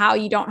 and how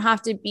you don't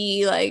have to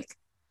be like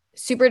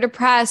super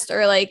depressed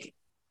or like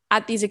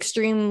at these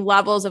extreme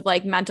levels of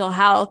like mental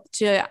health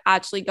to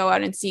actually go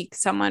out and seek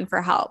someone for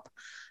help.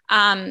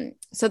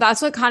 So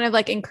that's what kind of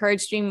like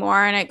encouraged me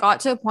more. And it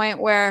got to a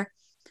point where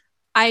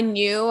I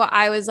knew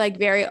I was like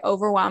very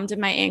overwhelmed in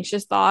my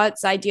anxious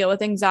thoughts. I deal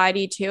with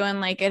anxiety too.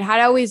 And like, it had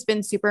always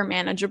been super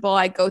manageable.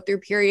 I go through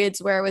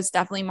periods where it was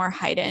definitely more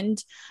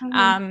heightened.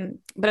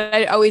 But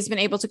I'd always been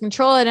able to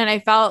control it. And I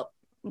felt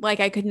like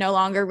I could no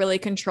longer really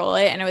control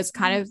it. And it was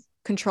kind of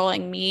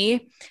controlling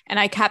me. And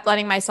I kept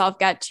letting myself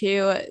get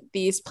to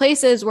these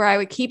places where I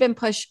would keep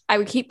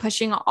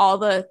pushing all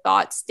the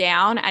thoughts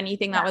down,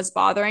 anything that was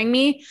bothering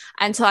me,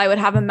 until I would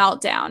have a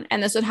meltdown.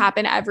 And this would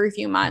happen every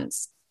few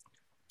months.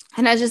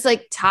 And I was just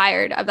like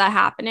tired of that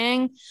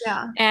happening.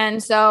 Yeah.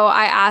 And so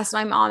I asked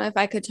my mom if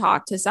I could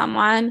talk to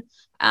someone.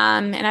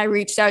 And I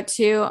reached out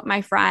to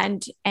my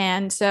friend.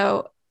 And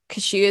so,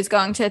 cause she was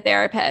going to a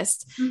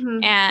therapist,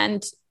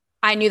 and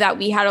I knew that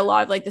we had a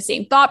lot of like the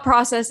same thought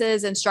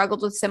processes and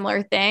struggled with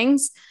similar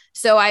things.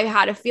 So I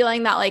had a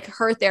feeling that like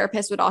her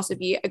therapist would also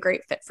be a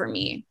great fit for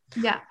me.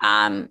 Yeah.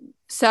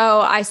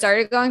 So I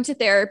started going to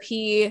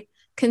therapy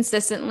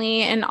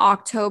consistently in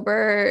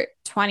October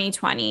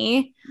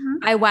 2020.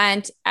 I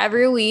went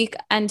every week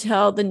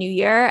until the new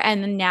year.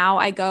 And now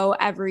I go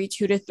every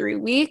 2 to 3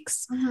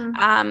 weeks.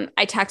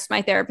 I text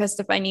my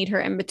therapist if I need her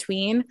in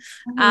between.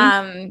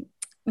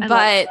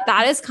 But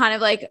that is kind of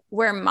like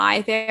where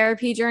my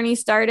therapy journey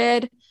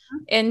started.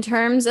 In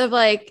terms of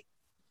like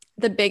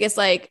the biggest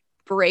like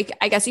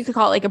I guess you could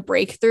call it like a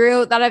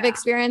breakthrough that I've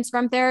experienced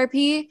from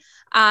therapy.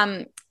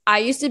 I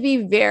used to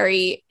be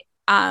very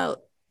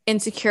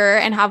insecure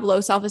and have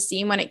low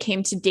self-esteem when it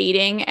came to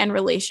dating and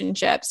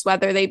relationships,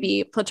 whether they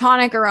be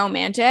platonic or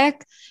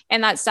romantic.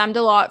 And that stemmed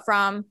a lot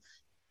from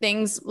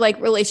things like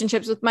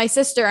relationships with my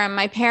sister and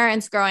my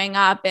parents growing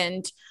up,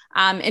 and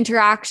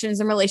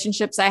interactions and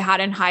relationships I had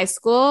in high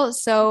school.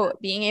 So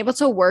being able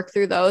to work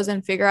through those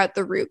and figure out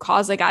the root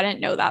cause, like I didn't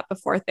know that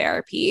before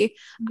therapy,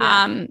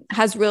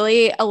 has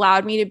really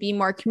allowed me to be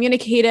more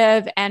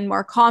communicative and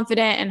more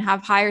confident and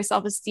have higher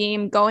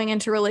self-esteem going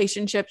into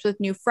relationships with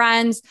new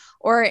friends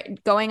or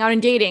going out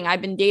and dating.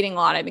 I've been dating a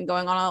lot. I've been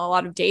going on a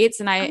lot of dates,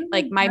 and I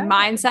like my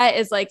mindset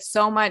is like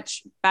so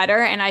much better,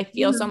 and I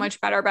feel so much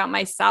better about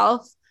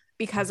myself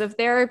because of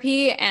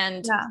therapy.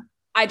 And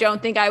I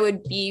don't think I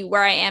would be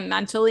where I am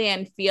mentally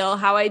and feel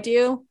how I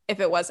do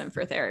if it wasn't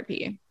for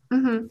therapy.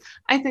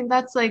 I think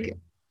that's like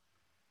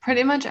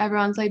pretty much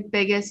everyone's like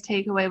biggest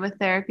takeaway with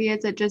therapy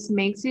is it just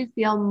makes you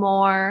feel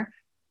more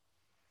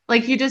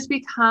like you just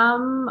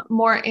become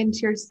more into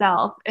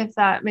yourself, if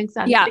that makes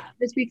sense. Yeah. Like,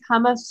 you just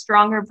become a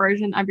stronger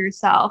version of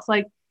yourself.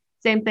 Like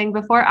same thing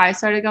before I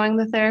started going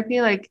to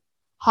therapy, like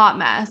hot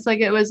mess. Like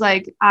it was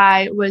like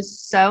I was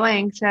so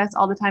anxious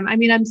all the time. I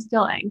mean, I'm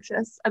still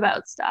anxious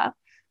about stuff,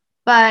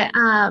 but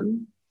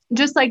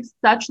just like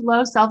such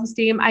low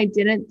self-esteem. I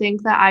didn't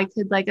think that I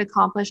could like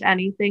accomplish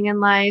anything in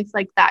life,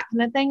 like that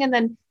kind of thing. And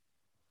then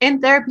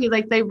in therapy,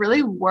 like they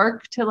really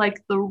work to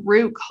like the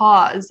root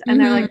cause, and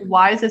they're like,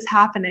 why is this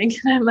happening?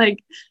 And I'm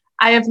like,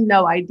 I have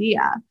no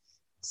idea.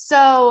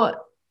 So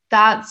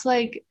that's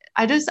like,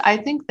 I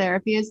think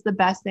therapy is the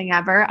best thing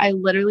ever. I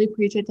literally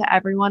preach it to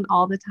everyone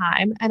all the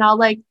time. And I'll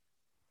like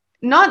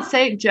not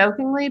say it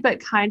jokingly, but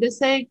kind of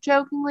say it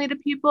jokingly to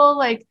people.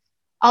 Like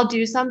I'll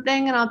do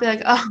something and I'll be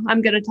like, oh,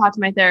 I'm going to talk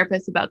to my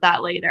therapist about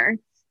that later.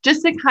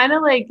 Just to kind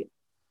of like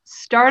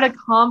start a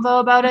convo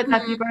about it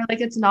that people are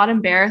like, it's not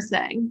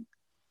embarrassing,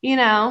 you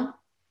know?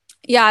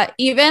 Yeah.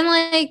 Even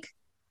like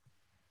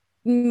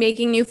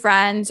making new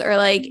friends or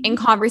like in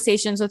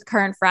conversations with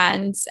current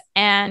friends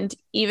and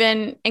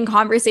even in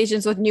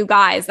conversations with new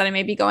guys that I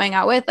may be going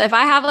out with. If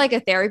I have like a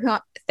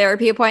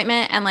therapy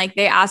appointment and like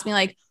they ask me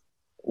like,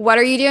 what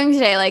are you doing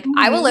today? Like,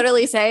 I will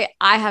literally say,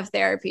 I have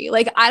therapy.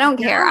 Like, I don't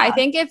care. I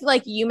think if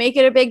like you make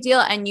it a big deal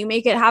and you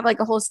make it have like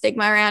a whole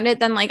stigma around it,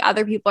 then like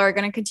other people are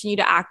going to continue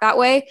to act that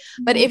way.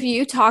 But if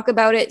you talk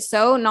about it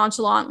so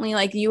nonchalantly,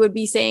 like you would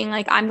be saying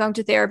like, I'm going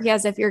to therapy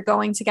as if you're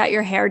going to get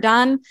your hair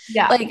done.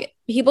 Yeah. Like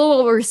people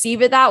will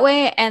receive it that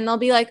way and they'll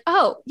be like,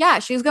 oh yeah,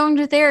 she's going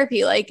to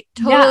therapy. Like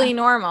totally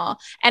normal.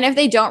 And if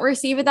they don't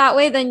receive it that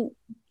way, then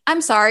I'm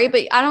sorry,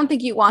 but I don't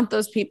think you want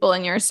those people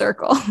in your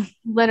circle.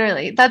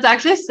 Literally. That's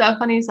actually so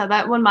funny you said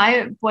that. When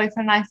my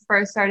boyfriend and I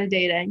first started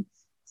dating,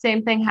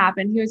 same thing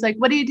happened. He was like,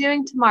 what are you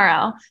doing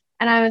tomorrow?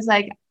 And I was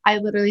like, I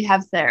literally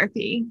have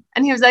therapy.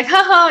 And he was like,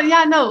 oh,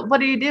 yeah, no,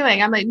 what are you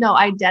doing? I'm like, no,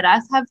 I dead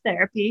ass have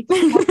therapy.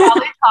 We'll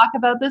probably talk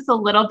about this a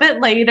little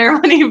bit later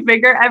when you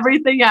figure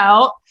everything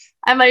out.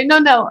 I'm like,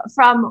 no,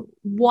 from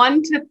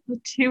 1 to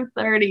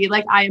 2:30,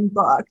 like I am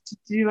booked.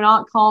 Do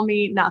not call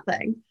me,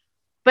 nothing.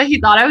 But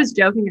he thought I was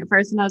joking at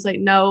first. And I was like,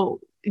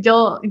 no,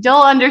 you'll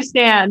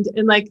understand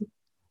in like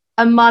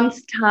a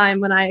month's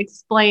time when I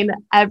explain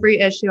every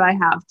issue I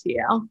have to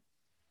you.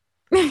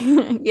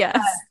 Yes.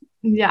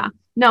 But, yeah.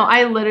 No,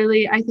 I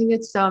think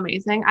it's so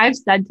amazing. I've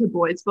said to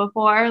boys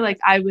before, like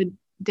I would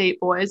date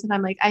boys and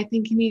I'm like, I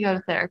think you need to go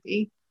to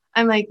therapy.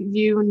 I'm like,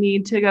 you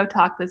need to go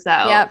talk this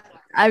out. Yep.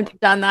 I've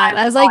done that.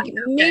 I was like,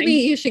 maybe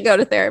you should go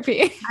to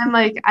therapy. I'm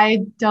like, I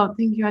don't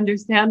think you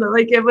understand that.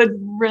 Like, it would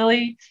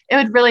really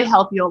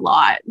help you a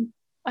lot.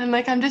 I'm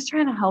like, I'm just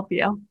trying to help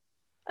you.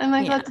 I'm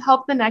like, let's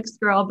help the next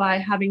girl by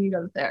having you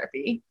go to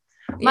therapy.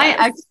 My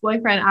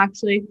ex-boyfriend,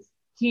 actually,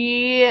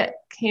 he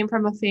came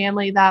from a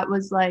family that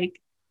was like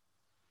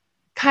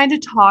kind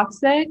of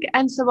toxic.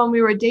 And so when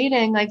we were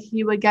dating, like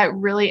he would get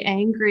really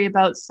angry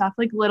about stuff,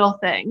 like little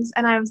things.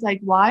 And I was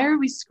like, why are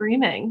we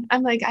screaming?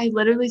 I'm like, I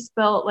literally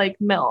spilled like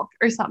milk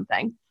or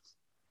something.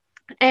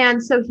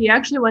 And so he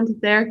actually went to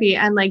therapy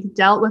and like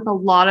dealt with a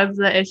lot of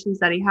the issues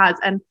that he has.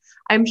 And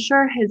I'm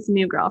sure his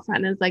new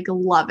girlfriend is like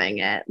loving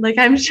it. Like,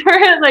 I'm sure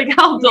it like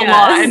helped a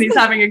lot and he's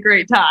having a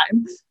great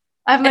time.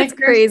 I'm like, it's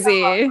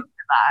crazy.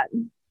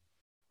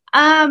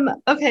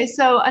 Okay.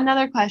 So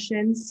another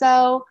question.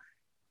 So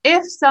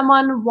if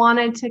someone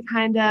wanted to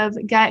kind of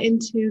get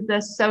into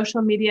the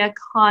social media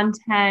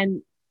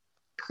content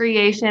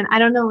creation, I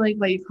don't know like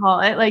what you call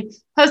it, like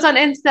post on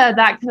Insta,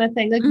 that kind of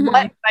thing, like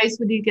what advice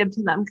would you give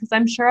to them? Because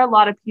I'm sure a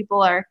lot of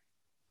people are,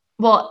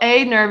 well,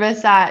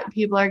 nervous that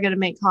people are going to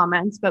make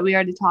comments, but we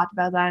already talked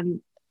about that and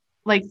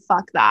like,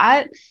 fuck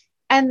that.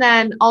 And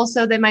then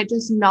also they might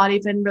just not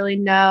even really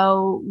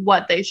know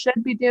what they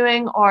should be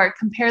doing or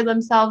compare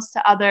themselves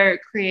to other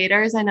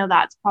creators. I know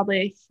that's probably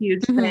a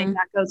huge thing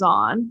that goes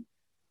on.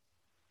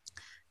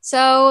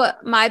 So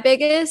my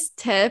biggest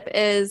tip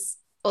is,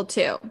 well,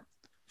 two.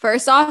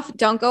 First off,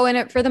 don't go in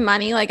it for the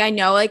money. Like I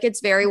know like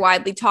it's very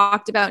widely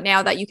talked about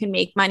now that you can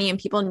make money and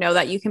people know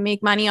that you can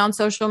make money on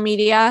social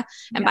media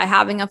and by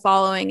having a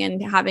following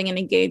and having an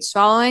engaged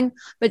following,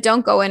 but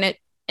don't go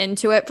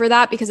into it for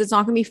that because it's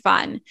not going to be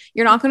fun.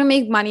 You're not going to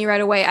make money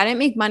right away. I didn't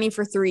make money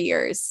for 3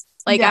 years.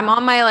 Like I'm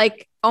on my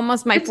like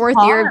almost my fourth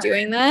year of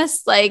doing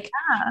this. Like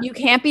you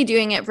can't be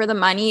doing it for the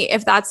money.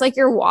 If that's like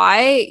your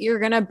why, you're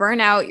going to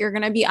burn out. You're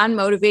going to be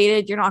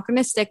unmotivated. You're not going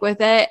to stick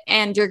with it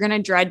and you're going to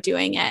dread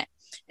doing it.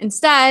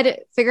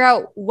 Instead, figure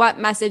out what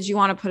message you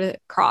want to put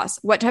across.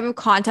 What type of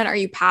content are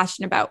you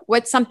passionate about?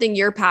 What's something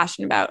you're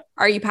passionate about?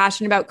 Are you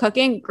passionate about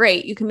cooking?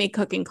 Great. You can make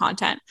cooking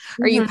content.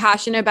 Are you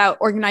passionate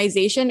about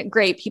organization?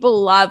 Great. People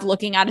love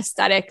looking at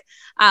aesthetic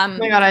oh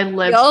my God, I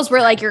live skills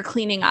where like you're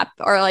cleaning up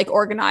or like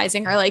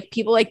organizing or like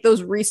people like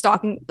those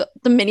restocking,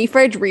 the mini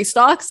fridge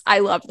restocks. I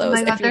love those.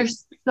 Oh my God, they're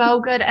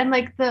so good. And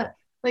like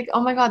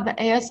oh my God, the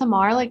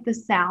ASMR, like the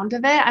sound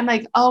of it. I'm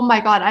like, oh my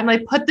God. I'm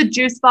like, put the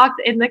juice box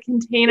in the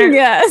container.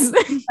 Yes.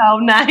 So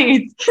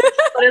nice.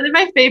 Literally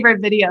my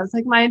favorite videos.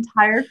 Like my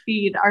entire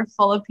feed are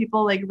full of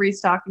people like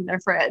restocking their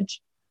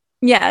fridge.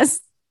 Yes.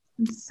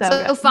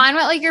 So find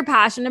what like you're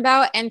passionate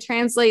about and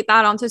translate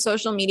that onto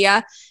social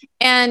media,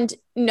 and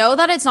know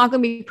that it's not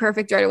going to be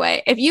perfect right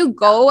away. If you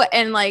go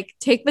and like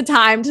take the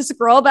time to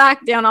scroll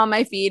back down on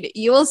my feed,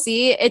 you will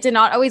see it did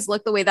not always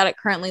look the way that it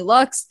currently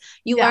looks.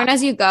 You learn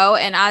as you go.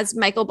 And as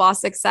Michael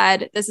Bosstick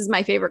said, this is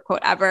my favorite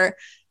quote ever: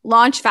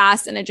 launch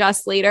fast and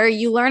adjust later.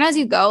 You learn as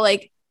you go.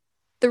 Like,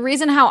 the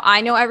reason how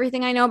I know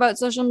everything I know about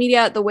social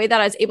media, the way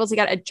that I was able to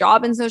get a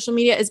job in social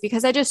media, is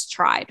because I just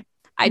tried.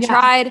 I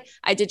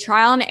did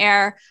trial and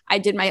error. I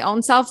did my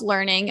own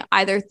self-learning,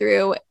 either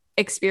through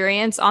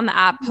experience on the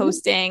app,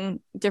 posting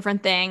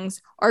different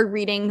things, or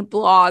reading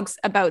blogs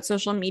about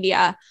social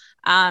media.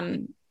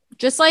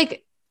 Just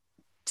like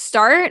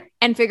start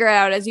and figure it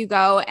out as you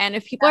go. And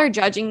if people are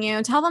judging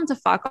you, tell them to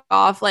fuck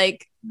off.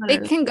 Like, they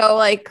can go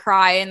like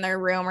cry in their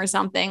room or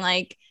something.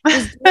 Like,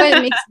 just do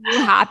what makes you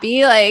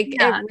happy. Like,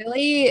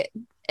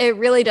 it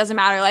really doesn't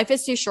matter. Life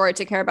is too short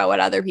to care about what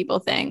other people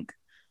think.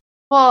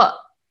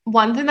 Well,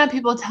 one thing that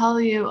people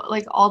tell you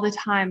like all the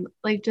time,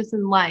 like just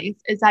in life,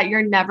 is that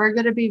you're never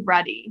going to be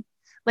ready.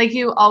 Like,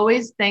 you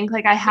always think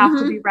like, I have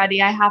to be ready.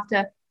 I have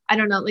to, I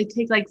don't know, like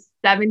take like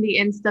 70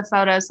 Insta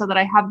photos so that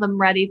I have them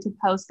ready to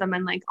post them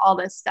and like all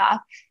this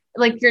stuff.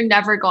 Like, you're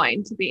never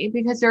going to be,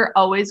 because you're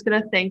always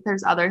going to think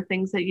there's other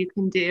things that you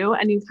can do.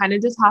 And you kind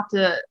of just have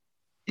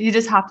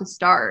to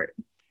start.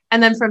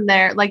 And then from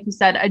there, like you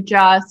said,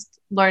 adjust,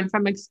 learn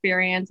from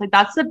experience. Like,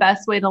 that's the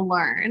best way to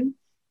learn,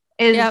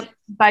 is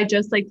by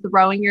just like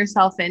throwing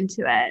yourself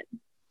into it.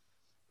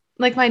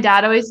 Like, my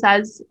dad always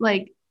says,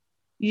 like,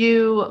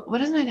 what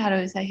does my dad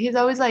always say? He's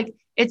always like,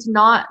 it's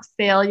not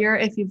failure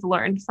if you've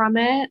learned from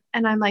it.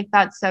 And I'm like,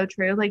 that's so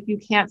true. Like, you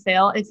can't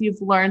fail if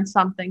you've learned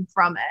something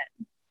from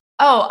it.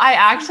 Oh, I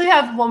actually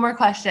have one more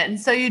question.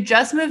 So you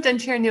just moved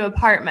into your new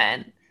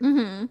apartment.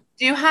 Do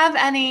you have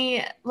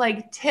any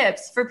like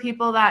tips for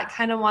people that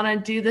kind of want to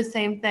do the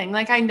same thing?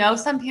 Like, I know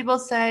some people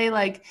say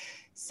like,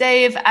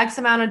 save X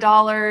amount of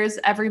dollars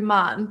every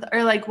month,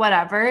 or like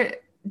whatever.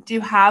 Do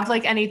you have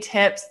like any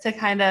tips to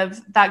kind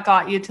of that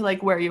got you to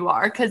like where you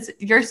are? Because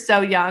you're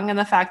so young, and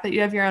the fact that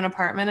you have your own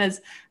apartment is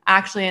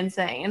actually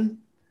insane.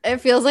 It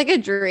feels like a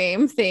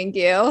dream. Thank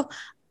you.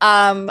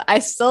 I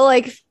still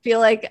like feel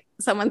like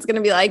someone's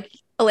gonna be like,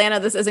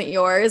 Allana, this isn't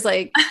yours.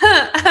 Like,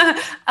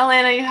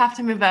 Allana, you have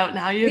to move out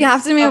now. You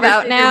have to move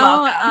out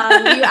now.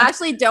 You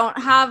actually don't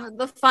have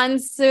the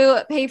funds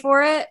to pay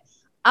for it.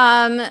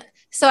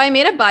 So I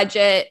made a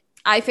budget.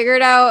 I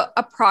figured out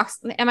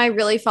approximately, am I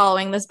really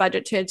following this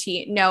budget to a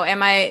T? No.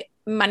 Am I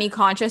money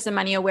conscious and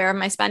money aware of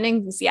my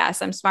spending?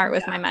 Yes, I'm smart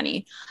with my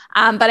money.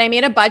 But I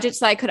made a budget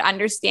so I could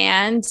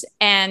understand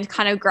and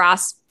kind of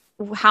grasp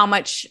how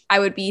much I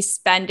would be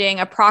spending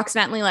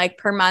approximately like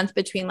per month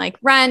between like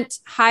rent,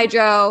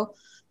 hydro,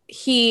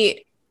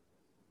 heat,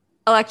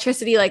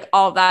 electricity, like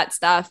all that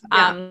stuff,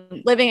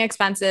 living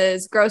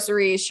expenses,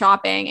 groceries,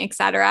 shopping,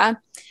 etc.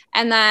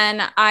 And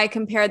then I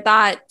compared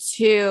that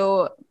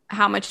to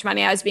how much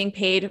money I was being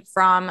paid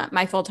from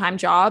my full-time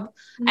job.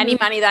 Any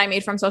money that I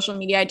made from social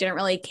media, I didn't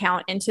really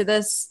count into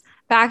this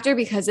factor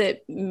because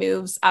it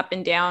moves up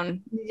and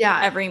down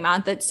every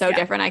month. It's so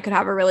different. I could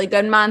have a really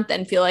good month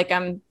and feel like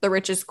I'm the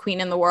richest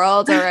queen in the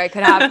world, or I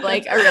could have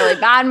like a really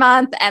bad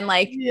month and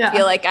like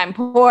feel like I'm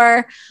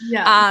poor.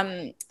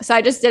 So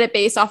I just did it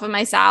based off of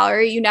my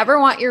salary. You never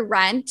want your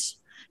rent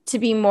to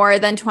be more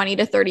than 20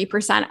 to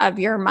 30% of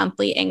your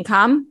monthly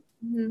income.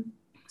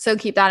 So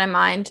keep that in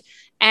mind.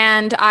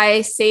 And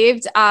I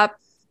saved up,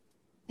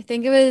 I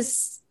think it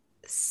was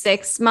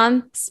 6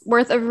 months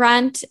worth of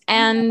rent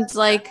and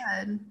like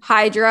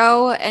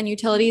hydro and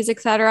utilities,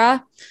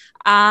 etc.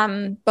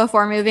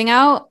 Before moving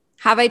out.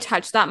 Have I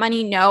touched that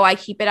money? No, I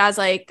keep it as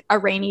like a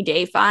rainy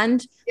day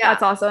fund.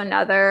 That's also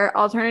another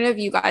alternative.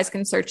 You guys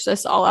can search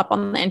this all up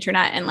on the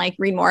internet and like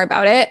read more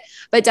about it,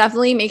 but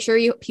definitely make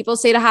sure people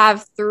say to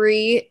have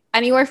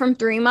anywhere from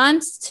 3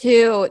 months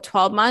to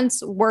 12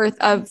 months worth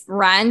of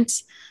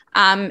rent,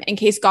 in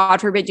case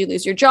God forbid you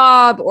lose your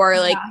job, or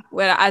like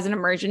as an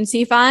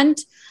emergency fund.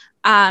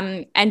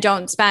 And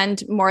don't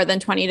spend more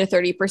than 20 to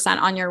 30%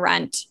 on your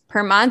rent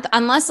per month,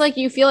 unless like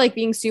you feel like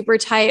being super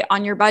tight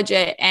on your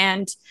budget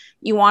and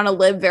you want to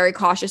live very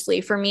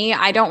cautiously. For me,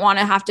 I don't want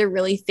to have to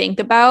really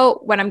think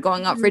about when I'm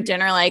going out for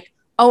dinner, like,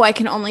 oh, I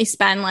can only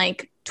spend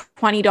like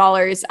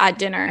 $20 at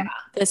dinner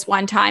this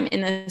one time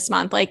in this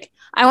month. Like,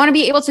 I want to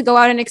be able to go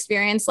out and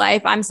experience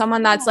life. I'm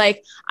someone that's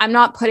like, I'm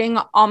not putting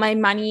all my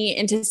money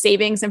into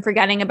savings and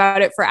forgetting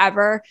about it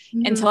forever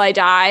until I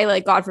die,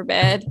 like God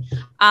forbid.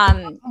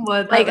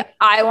 Like,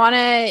 I want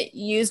to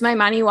use my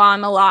money while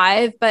I'm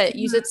alive, but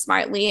use it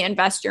smartly,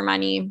 invest your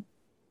money.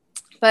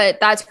 But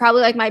that's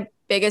probably like my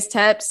biggest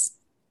tips,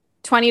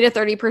 20 to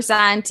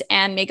 30%,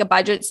 and make a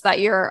budget so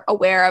that you're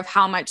aware of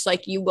how much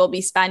like you will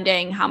be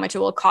spending, how much it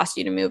will cost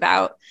you to move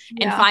out,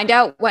 and find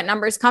out what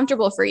number is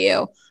comfortable for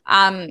you.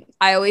 I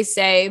always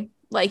say,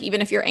 like,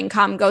 even if your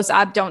income goes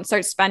up, don't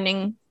start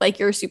spending like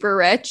you're super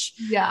rich.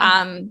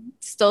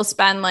 Still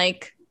spend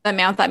like the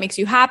amount that makes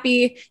you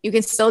happy. You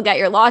can still get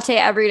your latte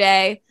every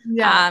day.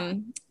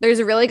 There's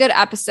a really good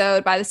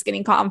episode by the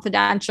Skinny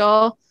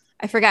Confidential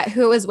I forget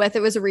who it was with.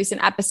 It was a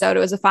recent episode. It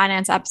was a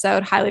finance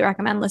episode. Highly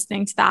recommend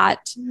listening to that.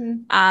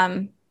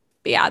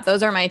 But yeah,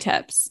 those are my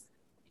tips.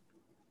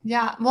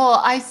 Yeah. Well,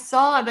 I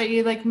saw that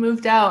you like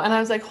moved out and I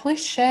was like, holy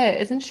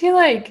shit, isn't she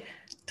like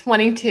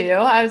 22?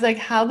 I was like,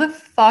 how the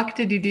fuck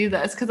did you do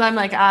this? Because I'm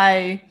like,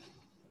 I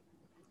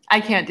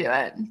can't do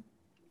it.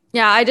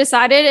 Yeah, I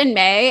decided in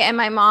May and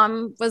my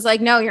mom was like,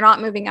 no, you're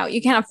not moving out.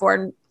 You can't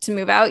afford to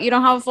move out. You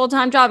don't have a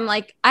full-time job. I'm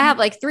like, I have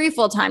like 3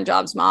 full-time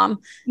jobs, mom.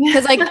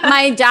 Because like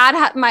my dad,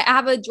 I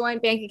have a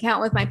joint bank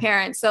account with my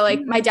parents. So like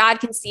my dad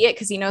can see it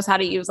because he knows how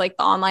to use like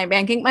the online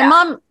banking. My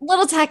mom,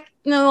 little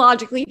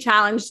technologically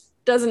challenged,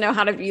 doesn't know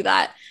how to view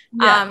that.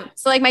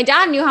 So like my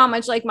dad knew how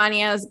much like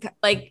money I was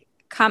like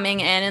coming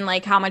in and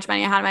like how much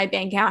money I had in my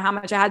bank account, how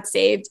much I had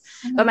saved.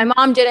 But my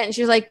mom didn't. And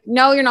she was like,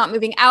 no, you're not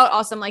moving out.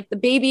 Also, I'm like the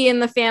baby in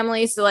the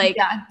family. So like,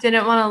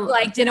 didn't want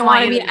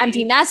to be an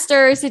empty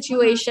nester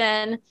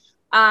situation.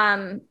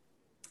 And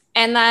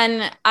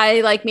then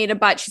I like made a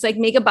budget. She's like,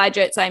 make a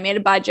budget. So I made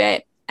a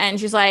budget and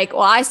she's like,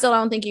 well, I still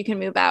don't think you can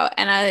move out.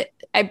 And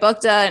I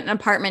booked an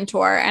apartment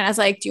tour and I was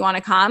like, do you want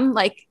to come?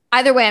 Like,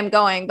 either way I'm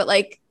going, but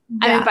like,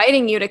 I'm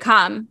inviting you to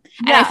come.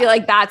 And I feel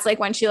like that's like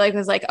when she like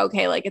was like,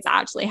 okay, like it's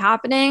actually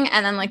happening.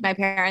 And then like my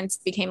parents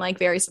became like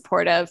very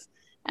supportive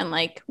and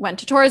like went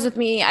to tours with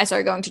me. I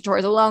started going to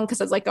tours alone because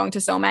I was like going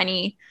to so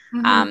many.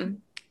 And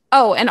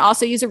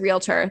also use a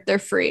realtor. They're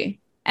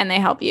free and they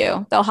help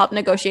you. They'll help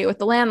negotiate with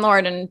the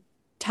landlord and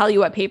tell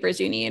you what papers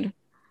you need.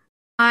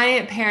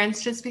 My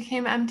parents just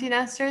became empty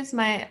nesters.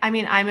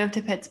 I moved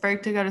to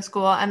Pittsburgh to go to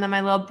school, and then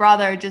my little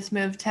brother just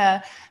moved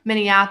to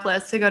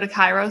Minneapolis to go to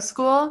Cairo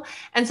school.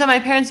 And so my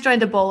parents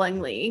joined a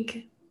bowling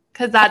league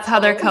because that's how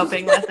they're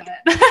coping with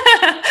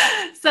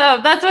it.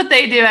 So that's what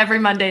they do every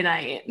Monday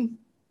night.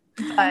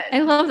 But I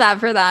love that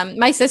for them.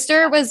 My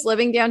sister was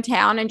living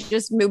downtown and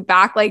just moved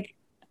back like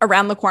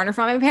around the corner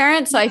from my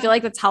parents. So I feel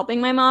like that's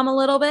helping my mom a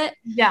little bit.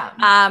 Yeah.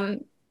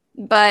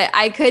 But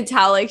I could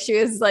tell like she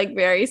was like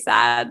very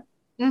sad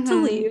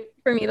to leave,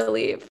 for me to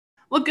leave.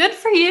 Well, good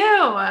for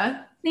you.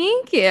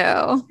 Thank you.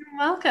 You're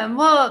welcome.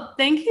 Well,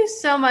 thank you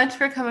so much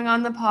for coming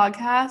on the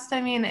podcast.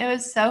 I mean, it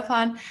was so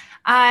fun.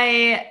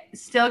 I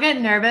still get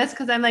nervous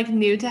because I'm like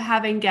new to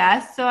having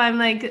guests. So I'm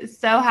like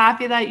so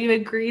happy that you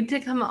agreed to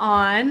come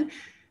on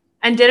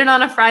and did it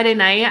on a Friday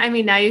night. I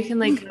mean, now you can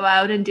like go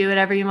out and do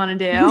whatever you want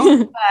to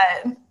do.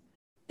 But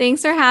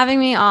thanks for having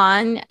me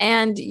on.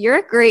 And you're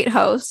a great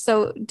host.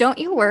 So don't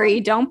you worry.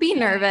 Don't be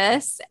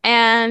nervous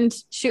and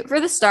shoot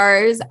for the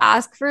stars.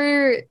 Ask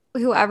for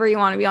whoever you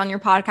want to be on your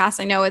podcast.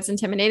 I know it's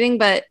intimidating,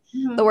 but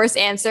the worst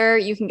answer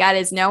you can get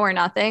is no or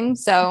nothing.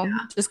 So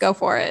just go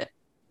for it.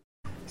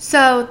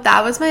 So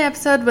that was my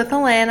episode with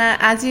Allana.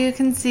 As you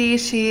can see,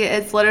 she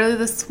is literally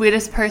the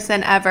sweetest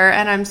person ever.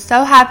 And I'm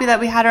so happy that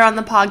we had her on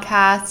the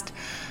podcast.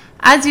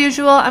 As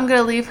usual, I'm going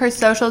to leave her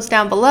socials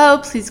down below.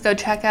 Please go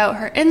check out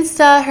her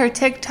Insta, her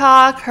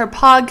TikTok, her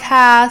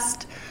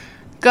podcast.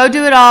 Go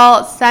do it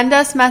all. Send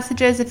us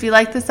messages if you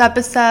like this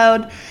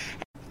episode.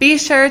 Be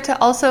sure to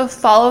also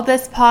follow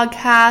this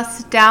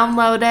podcast,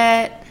 download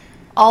it,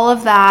 all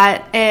of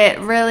that. It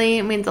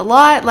really means a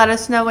lot. Let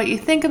us know what you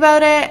think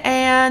about it.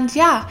 And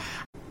yeah,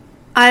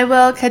 I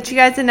will catch you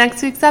guys in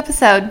next week's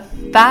episode.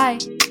 Bye.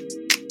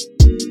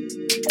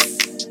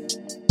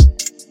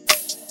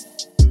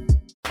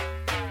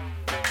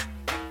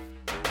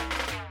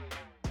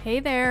 Hey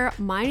there,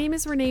 my name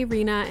is Renee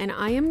Rena and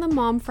I am the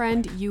mom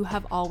friend you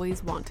have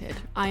always wanted.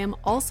 I am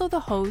also the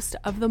host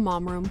of the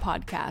Mom Room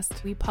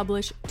podcast. We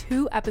publish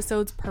 2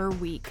 episodes per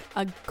week,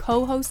 a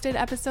co-hosted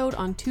episode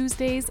on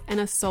Tuesdays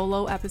and a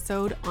solo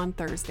episode on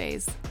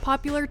Thursdays.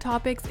 Popular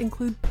topics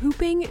include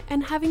pooping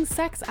and having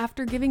sex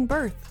after giving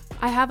birth.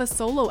 I have a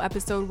solo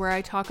episode where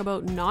I talk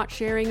about not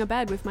sharing a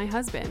bed with my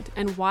husband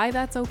and why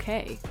that's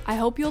okay. I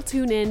hope you'll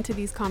tune in to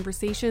these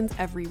conversations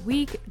every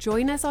week.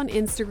 Join us on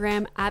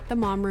Instagram at the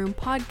Mom Room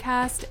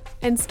Podcast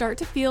and start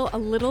to feel a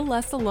little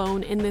less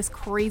alone in this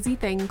crazy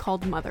thing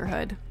called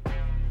motherhood.